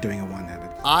of like doing a one-handed.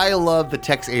 I love the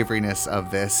Tex Avery-ness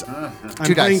of this. I'm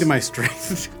 2 playing dice. to my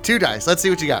strength. 2 dice. Let's see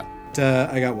what you got.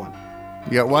 I got 1.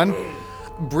 You got 1?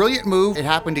 Brilliant move. It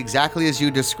happened exactly as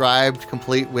you described,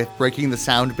 complete with breaking the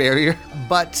sound barrier.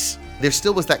 But there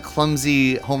still was that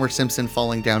clumsy Homer Simpson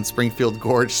falling down Springfield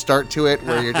Gorge start to it,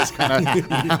 where you're just kind of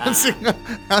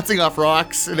bouncing off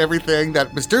rocks and everything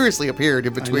that mysteriously appeared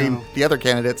in between the other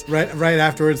candidates. Right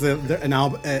afterwards,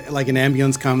 an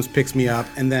ambulance comes, picks me up,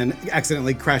 and then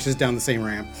accidentally crashes down the same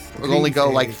ramp. We'll only go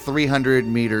like 300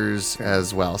 meters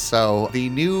as well. So the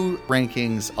new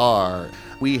rankings are: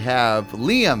 we have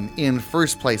Liam in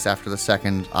first place after the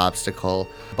second obstacle.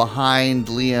 Behind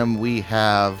Liam, we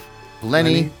have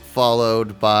Lenny.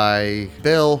 Followed by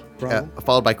Bill,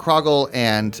 followed by Kruggle,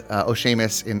 and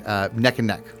O'Shamus in neck and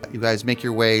neck. You guys make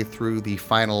your way through the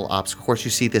final obstacle. Of course,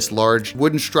 you see this large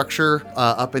wooden structure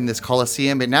up in this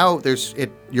Coliseum, and now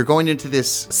you're going into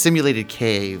this simulated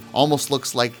cave. Almost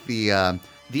looks like the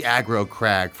aggro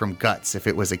crag from Guts if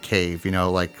it was a cave,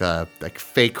 like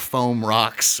fake foam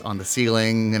rocks on the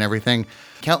ceiling and everything.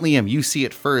 Count Liam, you see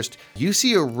it first. You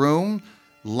see a room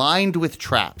lined with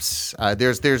traps.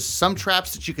 There's some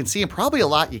traps that you can see, and probably a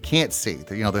lot you can't see.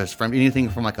 There's from anything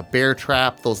from like a bear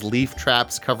trap, those leaf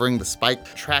traps covering the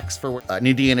spike tracks for an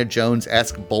Indiana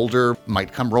Jones-esque boulder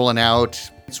might come rolling out.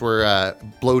 It's where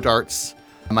blow darts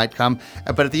might come.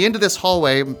 But at the end of this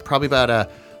hallway, probably about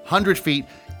 100 feet,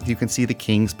 you can see the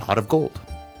King's Pot of Gold.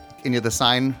 And the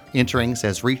sign entering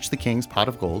says, "Reach the King's Pot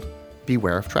of Gold.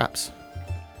 Beware of traps."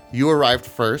 You arrived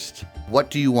first.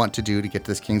 What do you want to do to get to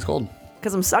this King's Gold?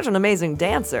 Because I'm such an amazing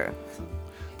dancer.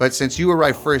 But since you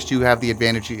arrived first, you have the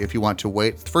advantage if you want to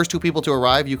wait. The first 2 people to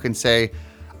arrive, you can say,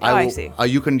 I see.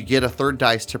 You can get a 3rd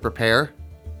dice to prepare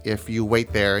if you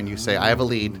wait there and you say, I have a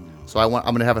lead. So I'm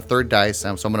going to have a 3rd dice, so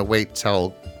I'm going to wait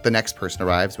till the next person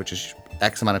arrives, which is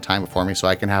X amount of time before me, so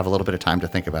I can have a little bit of time to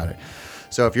think about it.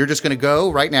 So if you're just going to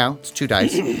go right now, it's 2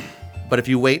 dice. But if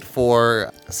you wait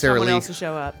for Sarah Someone Lee, else to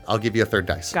show up. I'll give you a 3rd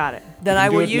dice. Got it. Then I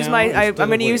will use I'm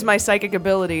going to use my psychic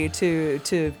ability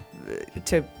to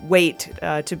wait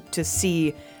to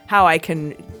see how I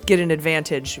can get an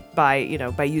advantage by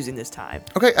using this time.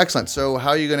 Okay, excellent. So how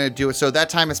are you going to do it? So that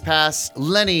time has passed.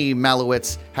 Lenny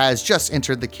Malowitz has just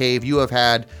entered the cave. You have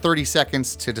had 30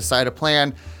 seconds to decide a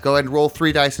plan. Go ahead and roll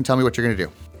 3 dice and tell me what you're going to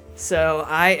do. So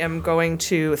I am going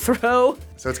to throw.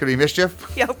 So it's going to be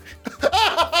mischief? Yep.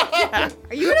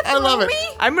 Are you gonna throw me?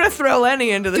 I'm gonna throw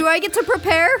Lenny into the. Do I get to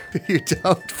prepare? You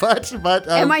don't, but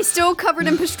am I still covered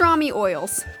in pastrami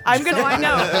oils? I'm gonna. I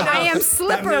know. I am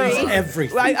slippery.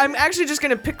 Everything. I'm actually just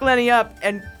gonna pick Lenny up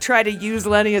and try to use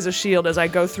Lenny as a shield as I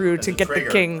go through to get the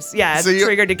king's. Yeah, So you-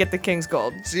 trigger to get the king's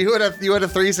gold. So you had a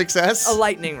 3 success? A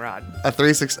lightning rod. A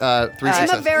 3 success. I'm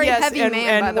a very heavy and,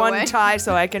 man, by and the one way. tie,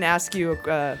 so I can ask you.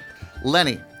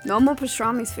 Lenny, No more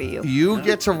pastramis for you. you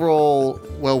get to roll,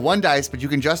 1 dice, but you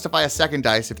can justify a 2nd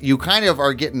dice. If you kind of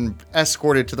are getting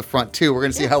escorted to the front, too. We're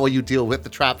going to see how well you deal with the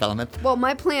trap element. Well,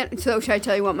 my plan. So, should I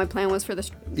tell you what my plan was for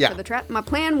the trap? My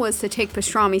plan was to take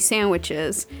pastrami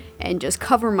sandwiches and just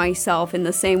cover myself in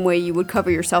the same way you would cover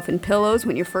yourself in pillows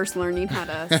when you're first learning how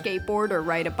to skateboard or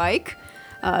ride a bike.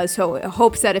 So it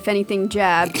hopes that if anything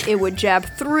jabbed, it would jab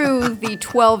through the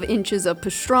 12 inches of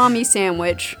pastrami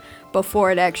sandwich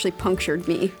before it actually punctured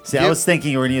me. See, I was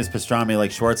thinking you were going to use pastrami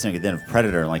like Schwarzenegger, then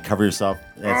Predator, and like cover yourself.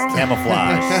 It's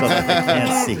camouflage so that they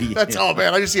can't see. That's all,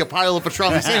 man. I just see a pile of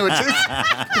pastrami sandwiches.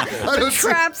 I don't see,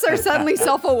 Traps are suddenly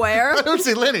self-aware. I don't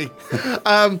see Lenny.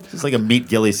 It's like a meat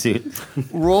ghillie suit.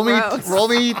 Roll Gross.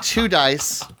 me 2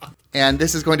 dice, and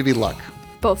this is going to be luck.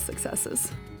 Both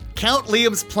successes. Count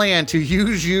Liam's plan to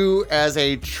use you as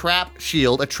a trap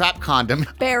shield, a trap condom.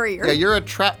 Barrier. Yeah, you're a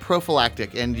trap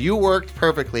prophylactic, and you worked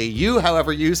perfectly. You,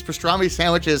 however, used pastrami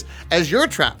sandwiches as your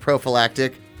trap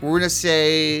prophylactic. We're going to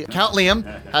say Count Liam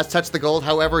has touched the gold.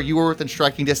 However, you were within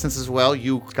striking distance as well.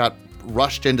 You got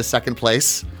rushed into second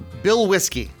place. Bill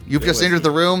Whiskey, you've just entered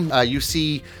the room. You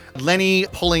see Lenny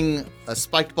pulling a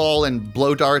spiked ball and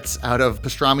blow darts out of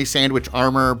pastrami sandwich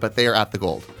armor, but they are at the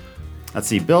gold. Let's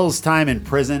see. Bill's time in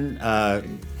prison,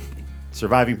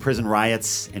 surviving prison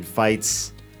riots and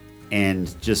fights,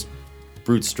 and just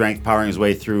brute strength, powering his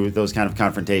way through those kind of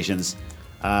confrontations.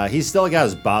 He's still got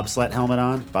his bobsled helmet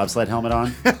on,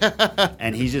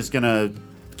 and he's just gonna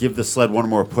give the sled one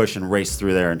more push and race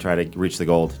through there and try to reach the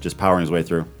gold, just powering his way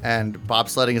through. And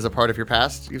bobsledding is a part of your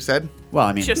past, you've said? Well,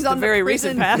 I mean, Just He's the on the very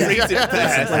prison. recent past.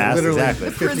 past, literally exactly.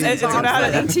 Prison It's about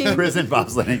an bobsledding team. Prison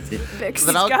bobsledding team. Fixed.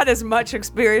 Then He's got as much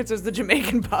experience as the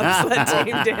Jamaican bobsled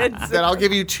team did. Then I'll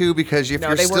give you 2 because if No,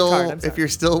 you're they worked hard, I'm if sorry. you're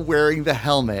still wearing the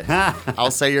helmet,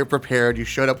 I'll say you're prepared. You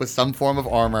showed up with some form of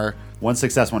armor. 1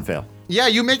 success, 1 fail. Yeah,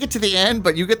 you make it to the end,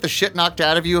 but you get the shit knocked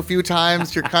out of you a few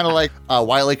times. You're kind of like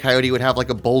Wile E. Coyote would have like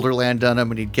a boulder land on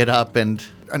him, and he'd get up, and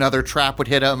another trap would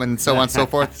hit him, and so on and so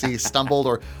forth. So he stumbled,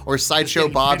 or Sideshow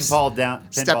Bob's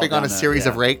stepping on a series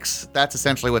of rakes. That's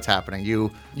essentially what's happening.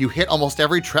 You hit almost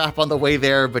every trap on the way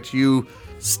there, but you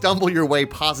stumble your way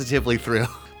positively through.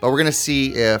 But we're gonna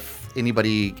see if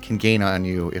anybody can gain on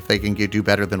you. If they can do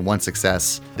better than 1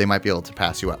 success, they might be able to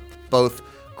pass you up. Both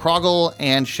Kroggle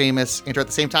and Seamus enter at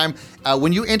the same time.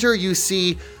 When you enter, you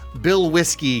see Bill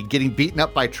Whiskey getting beaten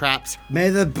up by traps. May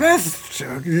the best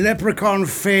leprechaun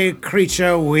fey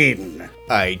creature win.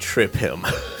 I trip him.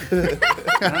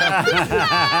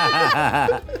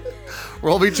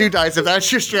 Roll me 2 dice if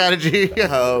that's your strategy.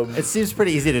 It seems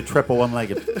pretty easy to triple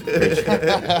one-legged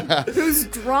creature. Who's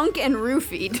drunk and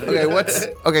roofied.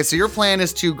 Okay, so your plan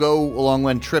is to go along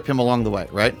and trip him along the way,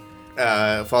 right?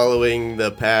 Following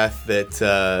the path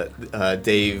that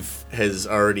Dave has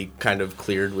already kind of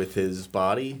cleared with his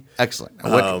body. Excellent.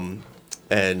 Although,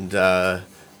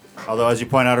 as you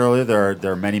point out earlier,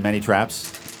 there are many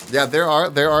traps. Yeah, there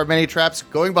are many traps.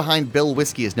 Going behind Bill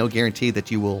Whiskey is no guarantee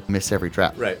that you will miss every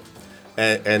trap. Right.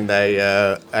 And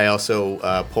I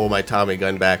also pull my Tommy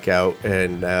gun back out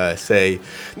and say,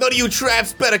 "None of you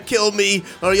traps better kill me,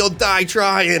 or you'll die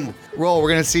trying." Roll. We're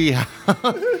gonna see.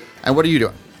 And what are you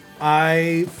doing?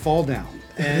 I fall down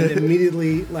and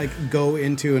immediately go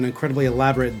into an incredibly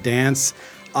elaborate dance,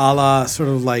 a la sort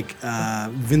of like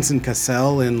Vincent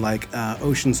Cassel in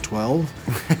Ocean's 12,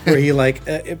 where he he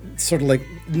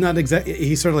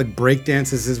sort of break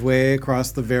dances his way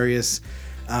across the various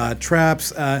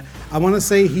traps. I want to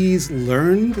say he's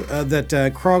learned that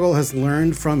Kroggle has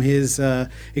learned from his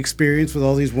experience with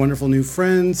all these wonderful new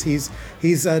friends. He's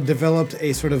developed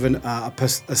a sort of a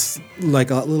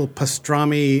little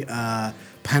pastrami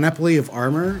panoply of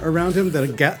armor around him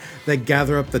that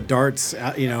gather up the darts,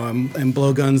 and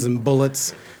blowguns and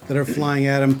bullets that are flying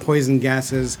at him, poison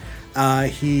gases.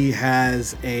 He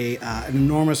has an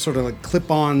enormous sort of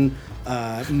clip-on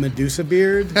Medusa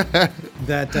beard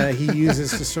that he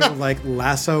uses to sort of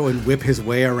lasso and whip his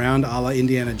way around a la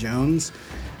Indiana Jones.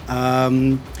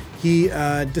 He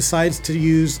decides to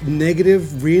use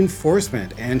negative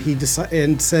reinforcement, and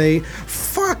and say,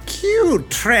 "Fuck you,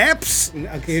 traps!" And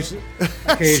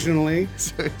occasionally,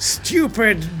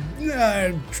 stupid,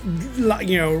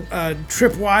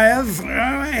 tripwires.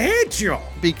 I hate you.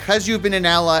 Because you've been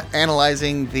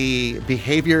analyzing the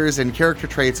behaviors and character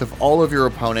traits of all of your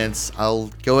opponents,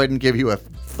 I'll go ahead and give you a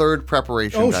 3rd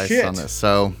preparation dice shit. on this.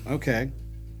 So Okay.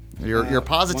 your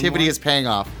positivity is paying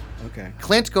off. Okay.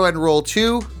 Clint, go ahead and roll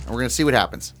 2, and we're going to see what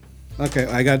happens. Okay.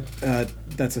 I got.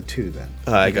 That's a 2 then.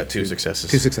 I got 2 successes.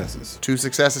 2 successes. 2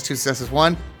 successes,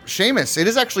 1. Seamus, it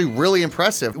is actually really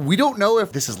impressive. We don't know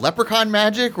if this is leprechaun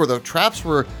magic or the traps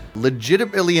were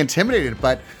legitimately intimidated,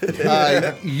 but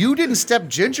you didn't step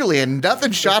gingerly and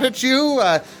nothing shot at you.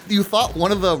 You thought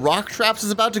one of the rock traps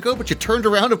was about to go, but you turned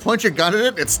around and pointed your gun at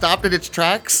it. It stopped in its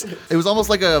tracks. It was almost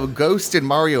like a ghost in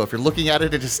Mario. If you're looking at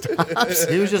it, it just stops.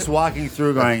 He was just walking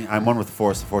through going, "I'm one with the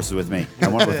Force is with me.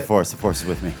 I'm one with the Force is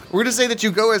with me." We're going to say that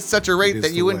you go at such a rate It is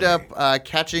that you the end way. up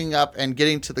catching up and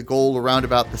getting to the goal around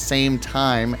about the same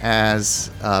time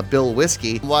as Bill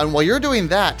Whiskey. While you're doing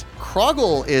that,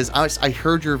 Kroggle is, I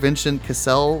heard your Vincent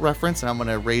Cassell reference, and I'm going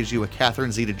to raise you a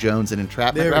Catherine Zeta-Jones and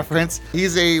Entrapment reference.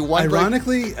 He's a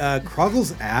Ironically,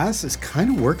 Kroggle's ass is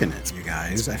kind of working it, you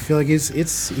guys. I feel like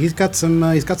he's got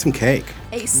some cake.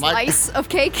 A slice of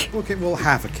cake? Okay, well,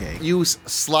 half a cake. You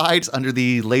slides under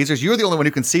the lasers. You're the only one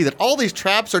who can see that all these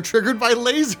traps are triggered by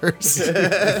lasers.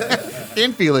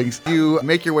 In feelings. You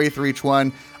make your way through each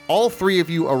one. All three of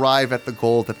you arrive at the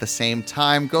gold at the same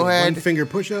time. Go ahead. One finger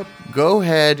push-up. Go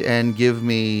ahead and give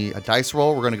me a dice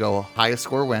roll. We're going to go highest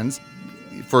score wins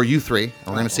for you three. And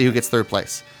we're going to see who gets third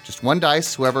place. Just one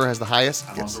dice. Whoever has the highest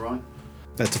gets.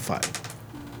 That's a 5.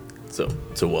 So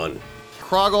it's a 1.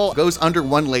 Kroggle goes under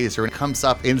one laser and comes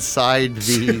up inside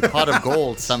the pot of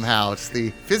gold somehow. It's the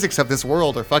physics of this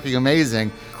world are fucking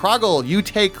amazing. Kroggle, you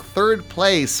take third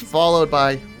place, followed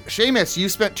by Seamus. You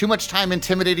spent too much time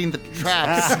intimidating the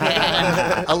traps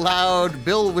and allowed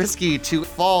Bill Whiskey to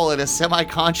fall in a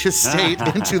semi-conscious state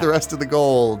into the rest of the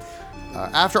gold.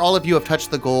 After all of you have touched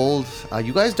the gold,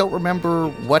 you guys don't remember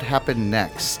what happened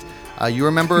next. You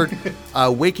remember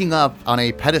waking up on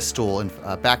a pedestal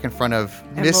back in front of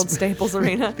Emerald Staples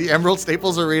Arena. The Emerald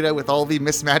Staples Arena with all the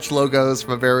mismatched logos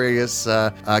from various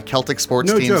Celtic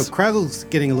sports teams. No joke, Kraggle's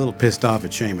getting a little pissed off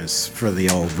at Seamus for the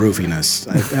old roofiness.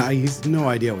 He's no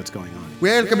idea what's going on.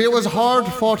 Welcome. It was hard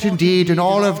fought indeed, and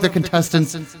all of the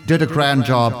contestants did a grand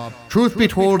job. Truth be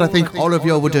told, I think all of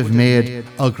you would have made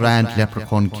a grand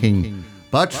Leprechaun King.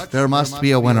 But there must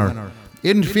be a winner.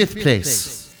 In 5th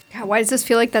place. God, why does this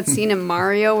feel like that scene in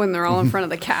Mario when they're all in front of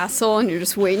the castle and you're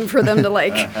just waiting for them to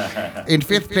like... In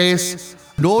 5th place,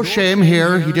 no shame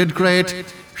here. He did great.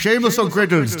 Seamus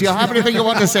O'Griddles, do you have anything you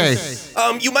want to say?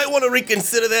 You might want to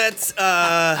reconsider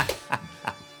that.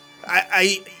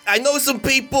 I know some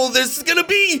people. There's gonna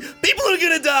be people who are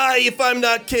gonna die if I'm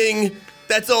not king.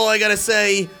 That's all I gotta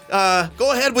say.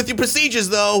 Go ahead with your procedures,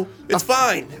 though. It's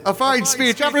fine. A fine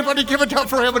speech. Everybody give it up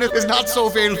for him, and it is not so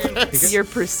veiled. Your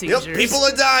procedures. Yep, people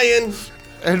are dying.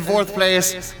 In 4th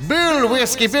place, Bill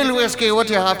Whiskey. Bill Whiskey, what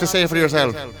do you have to say for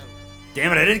yourself?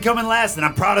 Damn it, I didn't come in last, and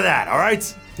I'm proud of that, all right?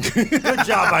 Good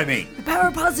job by me. The power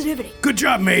of positivity. Good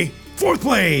job, me. 4th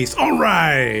place. All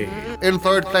right. In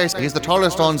 3rd place, he's the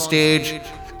tallest on stage.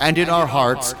 And in our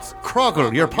hearts,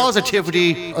 Kroggle, your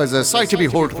positivity is a sight to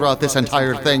behold throughout this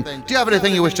entire thing. Do you have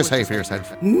anything you wish to say for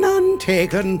yourself? None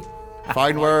taken.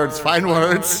 Fine words, fine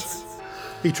words.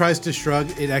 He tries to shrug.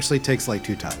 It actually takes like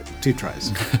two tries.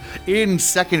 In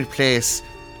 2nd place,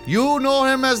 you know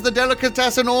him as the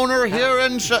delicatessen owner here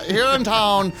in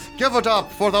town. Give it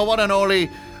up for the one and only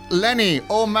Lenny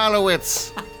O'Malowitz.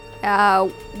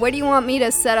 Where do you want me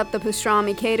to set up the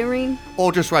pastrami catering? Oh,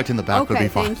 just right in the back will be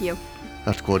fine. Okay, thank you.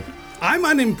 That's good. I'm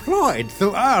unemployed,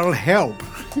 so I'll help.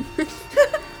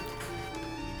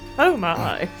 Oh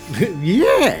my.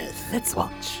 Yes. Let's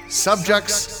watch.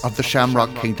 Subjects of the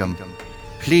Shamrock Kingdom,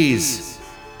 please,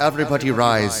 everybody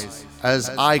rise as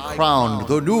I crown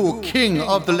the new king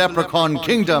of the Leprechaun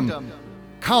Kingdom,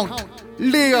 Count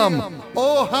Liam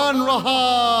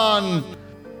O'Hanrahan.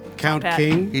 Count Pat.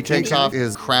 King. He takes off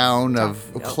his crown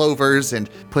of clovers and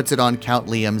puts it on Count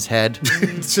Liam's head.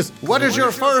 It's just What is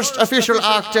your first official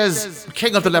act as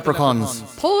king of the leprechauns?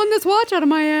 Pulling this watch out of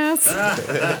my ass.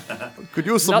 Could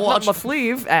use some Not watch. my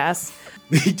sleeve, ass.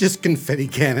 he just confetti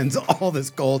cannons all this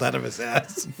gold out of his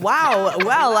ass. Wow.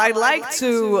 Well, I'd like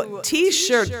to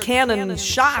t-shirt cannon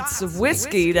shots of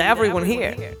whiskey to everyone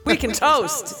here. We can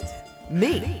toast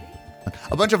me.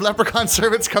 A bunch of leprechaun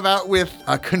servants come out with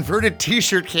converted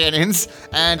t-shirt cannons,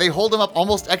 and they hold them up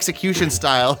almost execution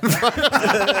style in front of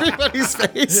everybody's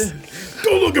face.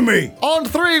 Don't look at me. On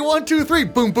 3, 1, 2, 3,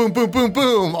 boom, boom, boom, boom,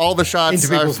 boom. All the shots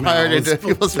Into are people's fired mouths. into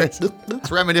people's faces.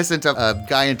 It's reminiscent of a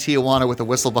guy in Tijuana with a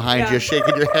whistle behind you,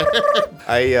 shaking your head.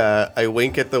 I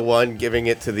wink at the one giving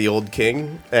it to the old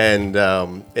king, and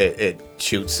it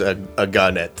shoots a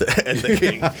gun at the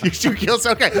king. You shoot kills.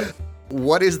 Okay.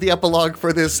 What is the epilogue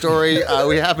for this story?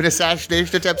 We have an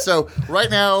assassination attempt. So right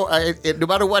now, no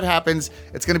matter what happens,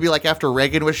 it's going to be like after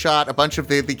Reagan was shot, a bunch of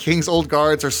the king's old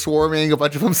guards are swarming. A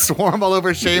bunch of them swarm all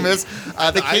over Seamus.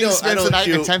 The king spends the night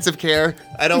in intensive care.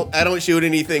 I don't shoot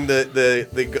anything.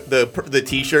 The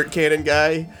t-shirt cannon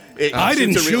guy. I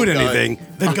didn't shoot anything.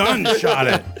 The gun shot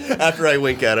it. After I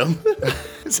wink at him.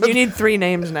 You need 3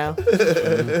 names now.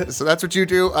 So that's what you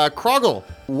do. Kroggle,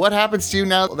 what happens to you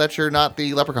now that you're not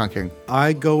the Leprechaun King?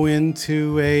 I go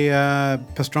into a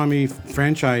pastrami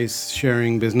franchise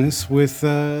sharing business with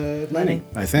Lenny,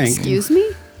 I think. Excuse me?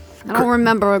 I don't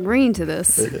remember agreeing to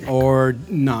this. Or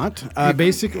not.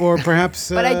 Or perhaps...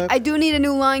 But I do need a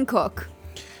new line cook.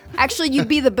 Actually, you'd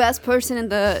be the best person in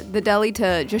the deli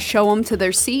to just show them to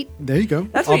their seat. There you go.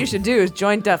 That's what you should do, is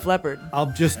join Def Leppard.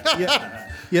 I'll just... Yeah.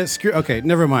 Yeah, okay,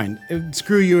 never mind.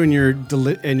 Screw you and your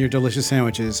delicious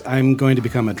sandwiches. I'm going to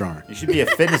become a drummer. You should be a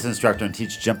fitness instructor and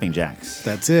teach jumping jacks.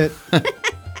 That's it.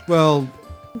 Well,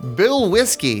 Bill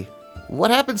Whiskey,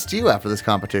 what happens to you after this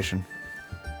competition?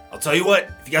 I'll tell you what,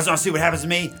 if you guys want to see what happens to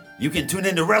me, you can tune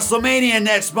into WrestleMania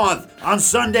next month on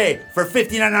Sunday for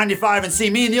 $59.95 and see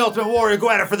me and the Ultimate Warrior go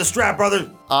at it for the strap, brother.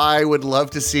 I would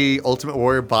love to see Ultimate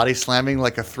Warrior body slamming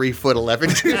like a 3'11".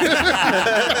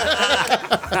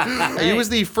 He was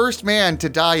the first man to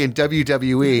die in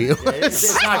WWE.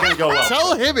 It's not going to go well.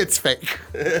 Tell him it's fake.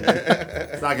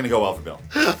 It's not going to go well for Bill.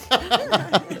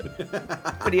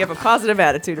 But you have a positive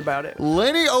attitude about it.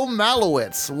 Lenny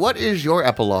O'Malowitz, what is your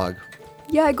epilogue?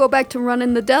 Yeah, I go back to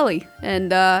running the deli, and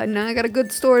now I got a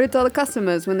good story to tell the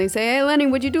customers when they say, "Hey, Lenny,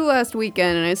 what'd you do last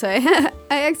weekend?" And I say,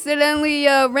 "I accidentally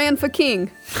ran for king."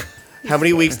 How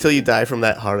many weeks till you die from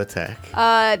that heart attack?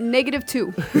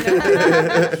 -2.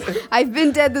 I've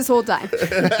been dead this whole time.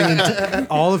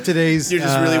 all of today's You're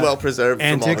just really well preserved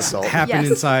from all the antics salt. happened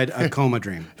Yes. inside a coma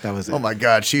dream. That was it. Oh my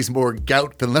God, she's more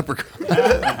gout than leprechaun.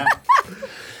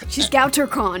 She's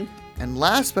Goutercon. And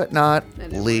last but not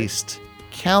least,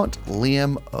 Count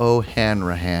Liam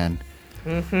O'Hanrahan.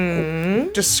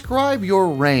 Describe your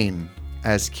reign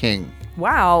as king.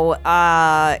 Wow,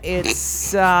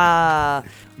 it's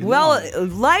well,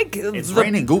 like It's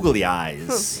raining googly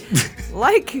eyes.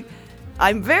 like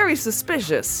I'm very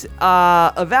suspicious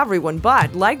of everyone,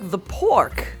 but like the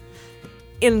pork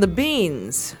in the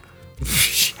beans.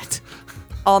 Shit.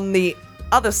 On the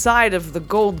other side of the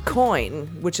gold coin,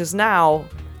 which is now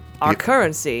our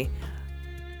currency,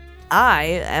 I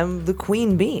am the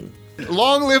queen bean.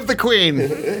 Long live the queen.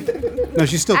 No,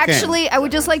 she still can. Actually, I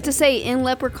would just like to say, in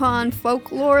leprechaun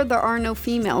folklore, there are no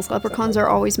females. Leprechauns are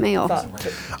always male.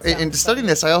 In studying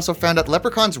this, I also found out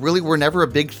leprechauns really were never a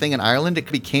big thing in Ireland.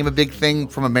 It became a big thing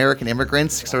from American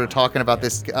immigrants. Started talking about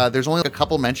this. There's only a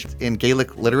couple mentions in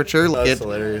Gaelic literature. That's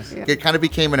hilarious. It kind of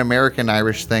became an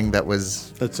American-Irish thing that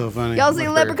was... That's so funny. Y'all see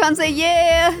leprechauns say,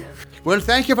 "Yeah." Well,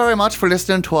 thank you very much for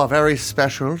listening to our very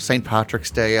special St. Patrick's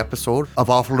Day episode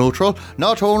of Awful Neutral.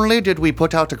 Not only did we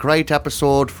put out a great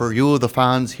episode for you, the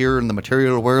fans here in the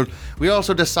material world, we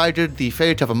also decided the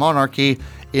fate of a monarchy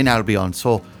in Albion.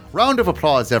 So, round of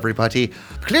applause, everybody.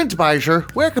 Clint Beischer,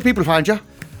 where can people find you?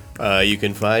 You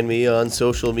can find me on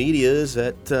social medias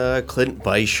at Clint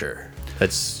Beischer.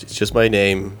 It's just my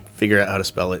name. Figure out how to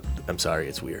spell it. I'm sorry,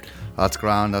 it's weird. That's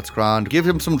grand, that's grand. Give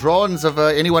him some drawings of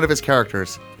any one of his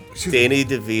characters. Danny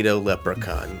DeVito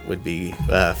Leprechaun would be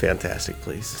fantastic,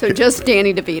 please. So just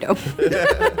Danny DeVito.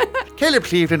 Caleb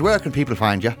Cleveland, where can people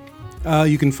find you?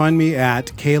 You can find me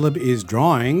at Caleb is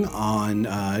Drawing on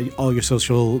all your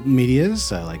social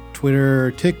medias, like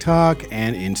Twitter, TikTok,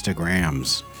 and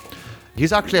Instagrams.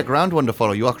 He's actually a grand one to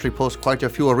follow. You actually post quite a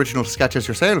few original sketches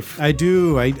yourself. I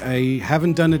do. I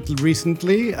haven't done it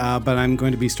recently, but I'm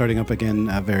going to be starting up again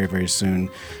very, very soon.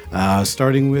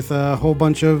 Starting with a whole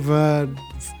bunch of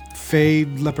Fae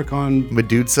Leprechaun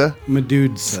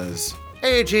Medusas.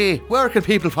 AG, where can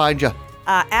people find you?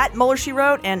 At Muller She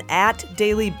Wrote and at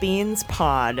Daily Beans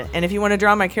Pod. And if you want to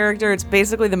draw my character, it's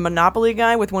basically the Monopoly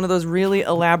guy with one of those really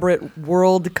elaborate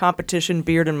world competition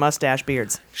beard and mustache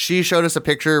beards. She showed us a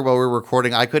picture while we were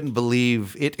recording. I couldn't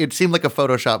believe it. It seemed like a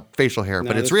Photoshop facial hair,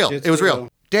 but it's real. It was real.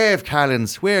 Dave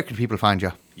Callens, where can people find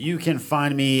you? You can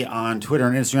find me on Twitter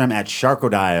and Instagram at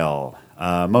Sharkodile.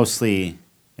 Mostly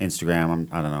Instagram.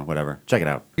 I don't know, whatever. Check it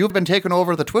out. You've been taking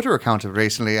over the Twitter account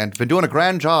recently and been doing a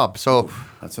grand job. So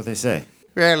That's what they say.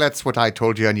 yeah, that's what I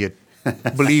told you, and you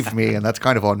believed me, and that's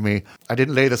kind of on me. I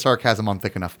didn't lay the sarcasm on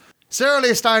thick enough. Sarah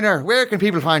Lee Steiner, where can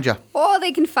people find you? Oh,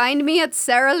 they can find me at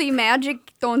Sarah Lee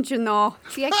Magic, don't you know?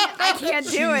 See, I can't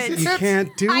do it. You can't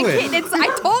do I it. can't.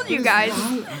 I told you guys.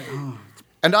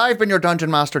 And I've been your Dungeon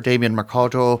Master, Damien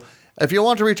Mercado. If you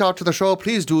want to reach out to the show,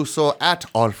 please do so at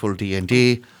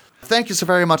AllfulD&D. Thank you so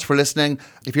very much for listening.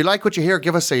 If you like what you hear,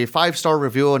 give us a 5-star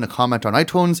review and a comment on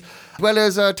iTunes, as well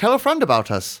as tell a friend about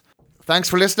us. Thanks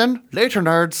for listening. Later,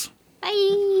 nerds.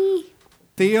 Bye.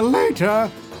 See you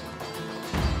later.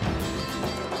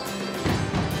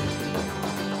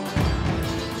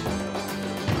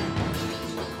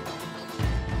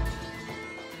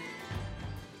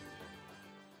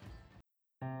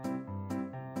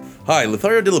 Hi,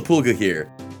 Lothario de la Pulga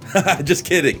here. Just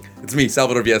kidding. It's me,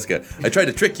 Salvador Viesca. I tried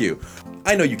to trick you.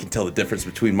 I know you can tell the difference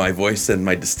between my voice and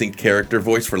my distinct character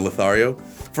voice for Lothario.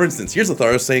 For instance, here's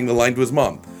Lothario saying the line to his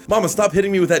mom. Mama, stop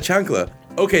hitting me with that chancla.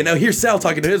 Okay, now here's Sal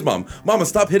talking to his mom. Mama,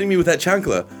 stop hitting me with that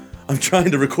chancla. I'm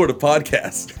trying to record a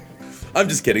podcast. I'm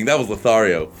just kidding, that was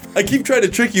Lothario. I keep trying to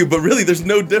trick you, but really there's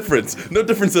no difference. No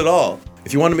difference at all.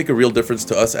 If you want to make a real difference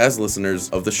to us as listeners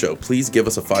of the show, please give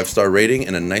us a 5-star rating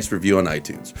and a nice review on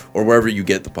iTunes or wherever you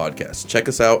get the podcast. Check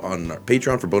us out on our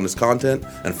Patreon for bonus content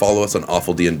and follow us on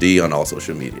Awful D&D on all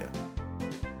social media.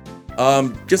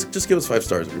 Just give us 5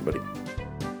 stars, everybody.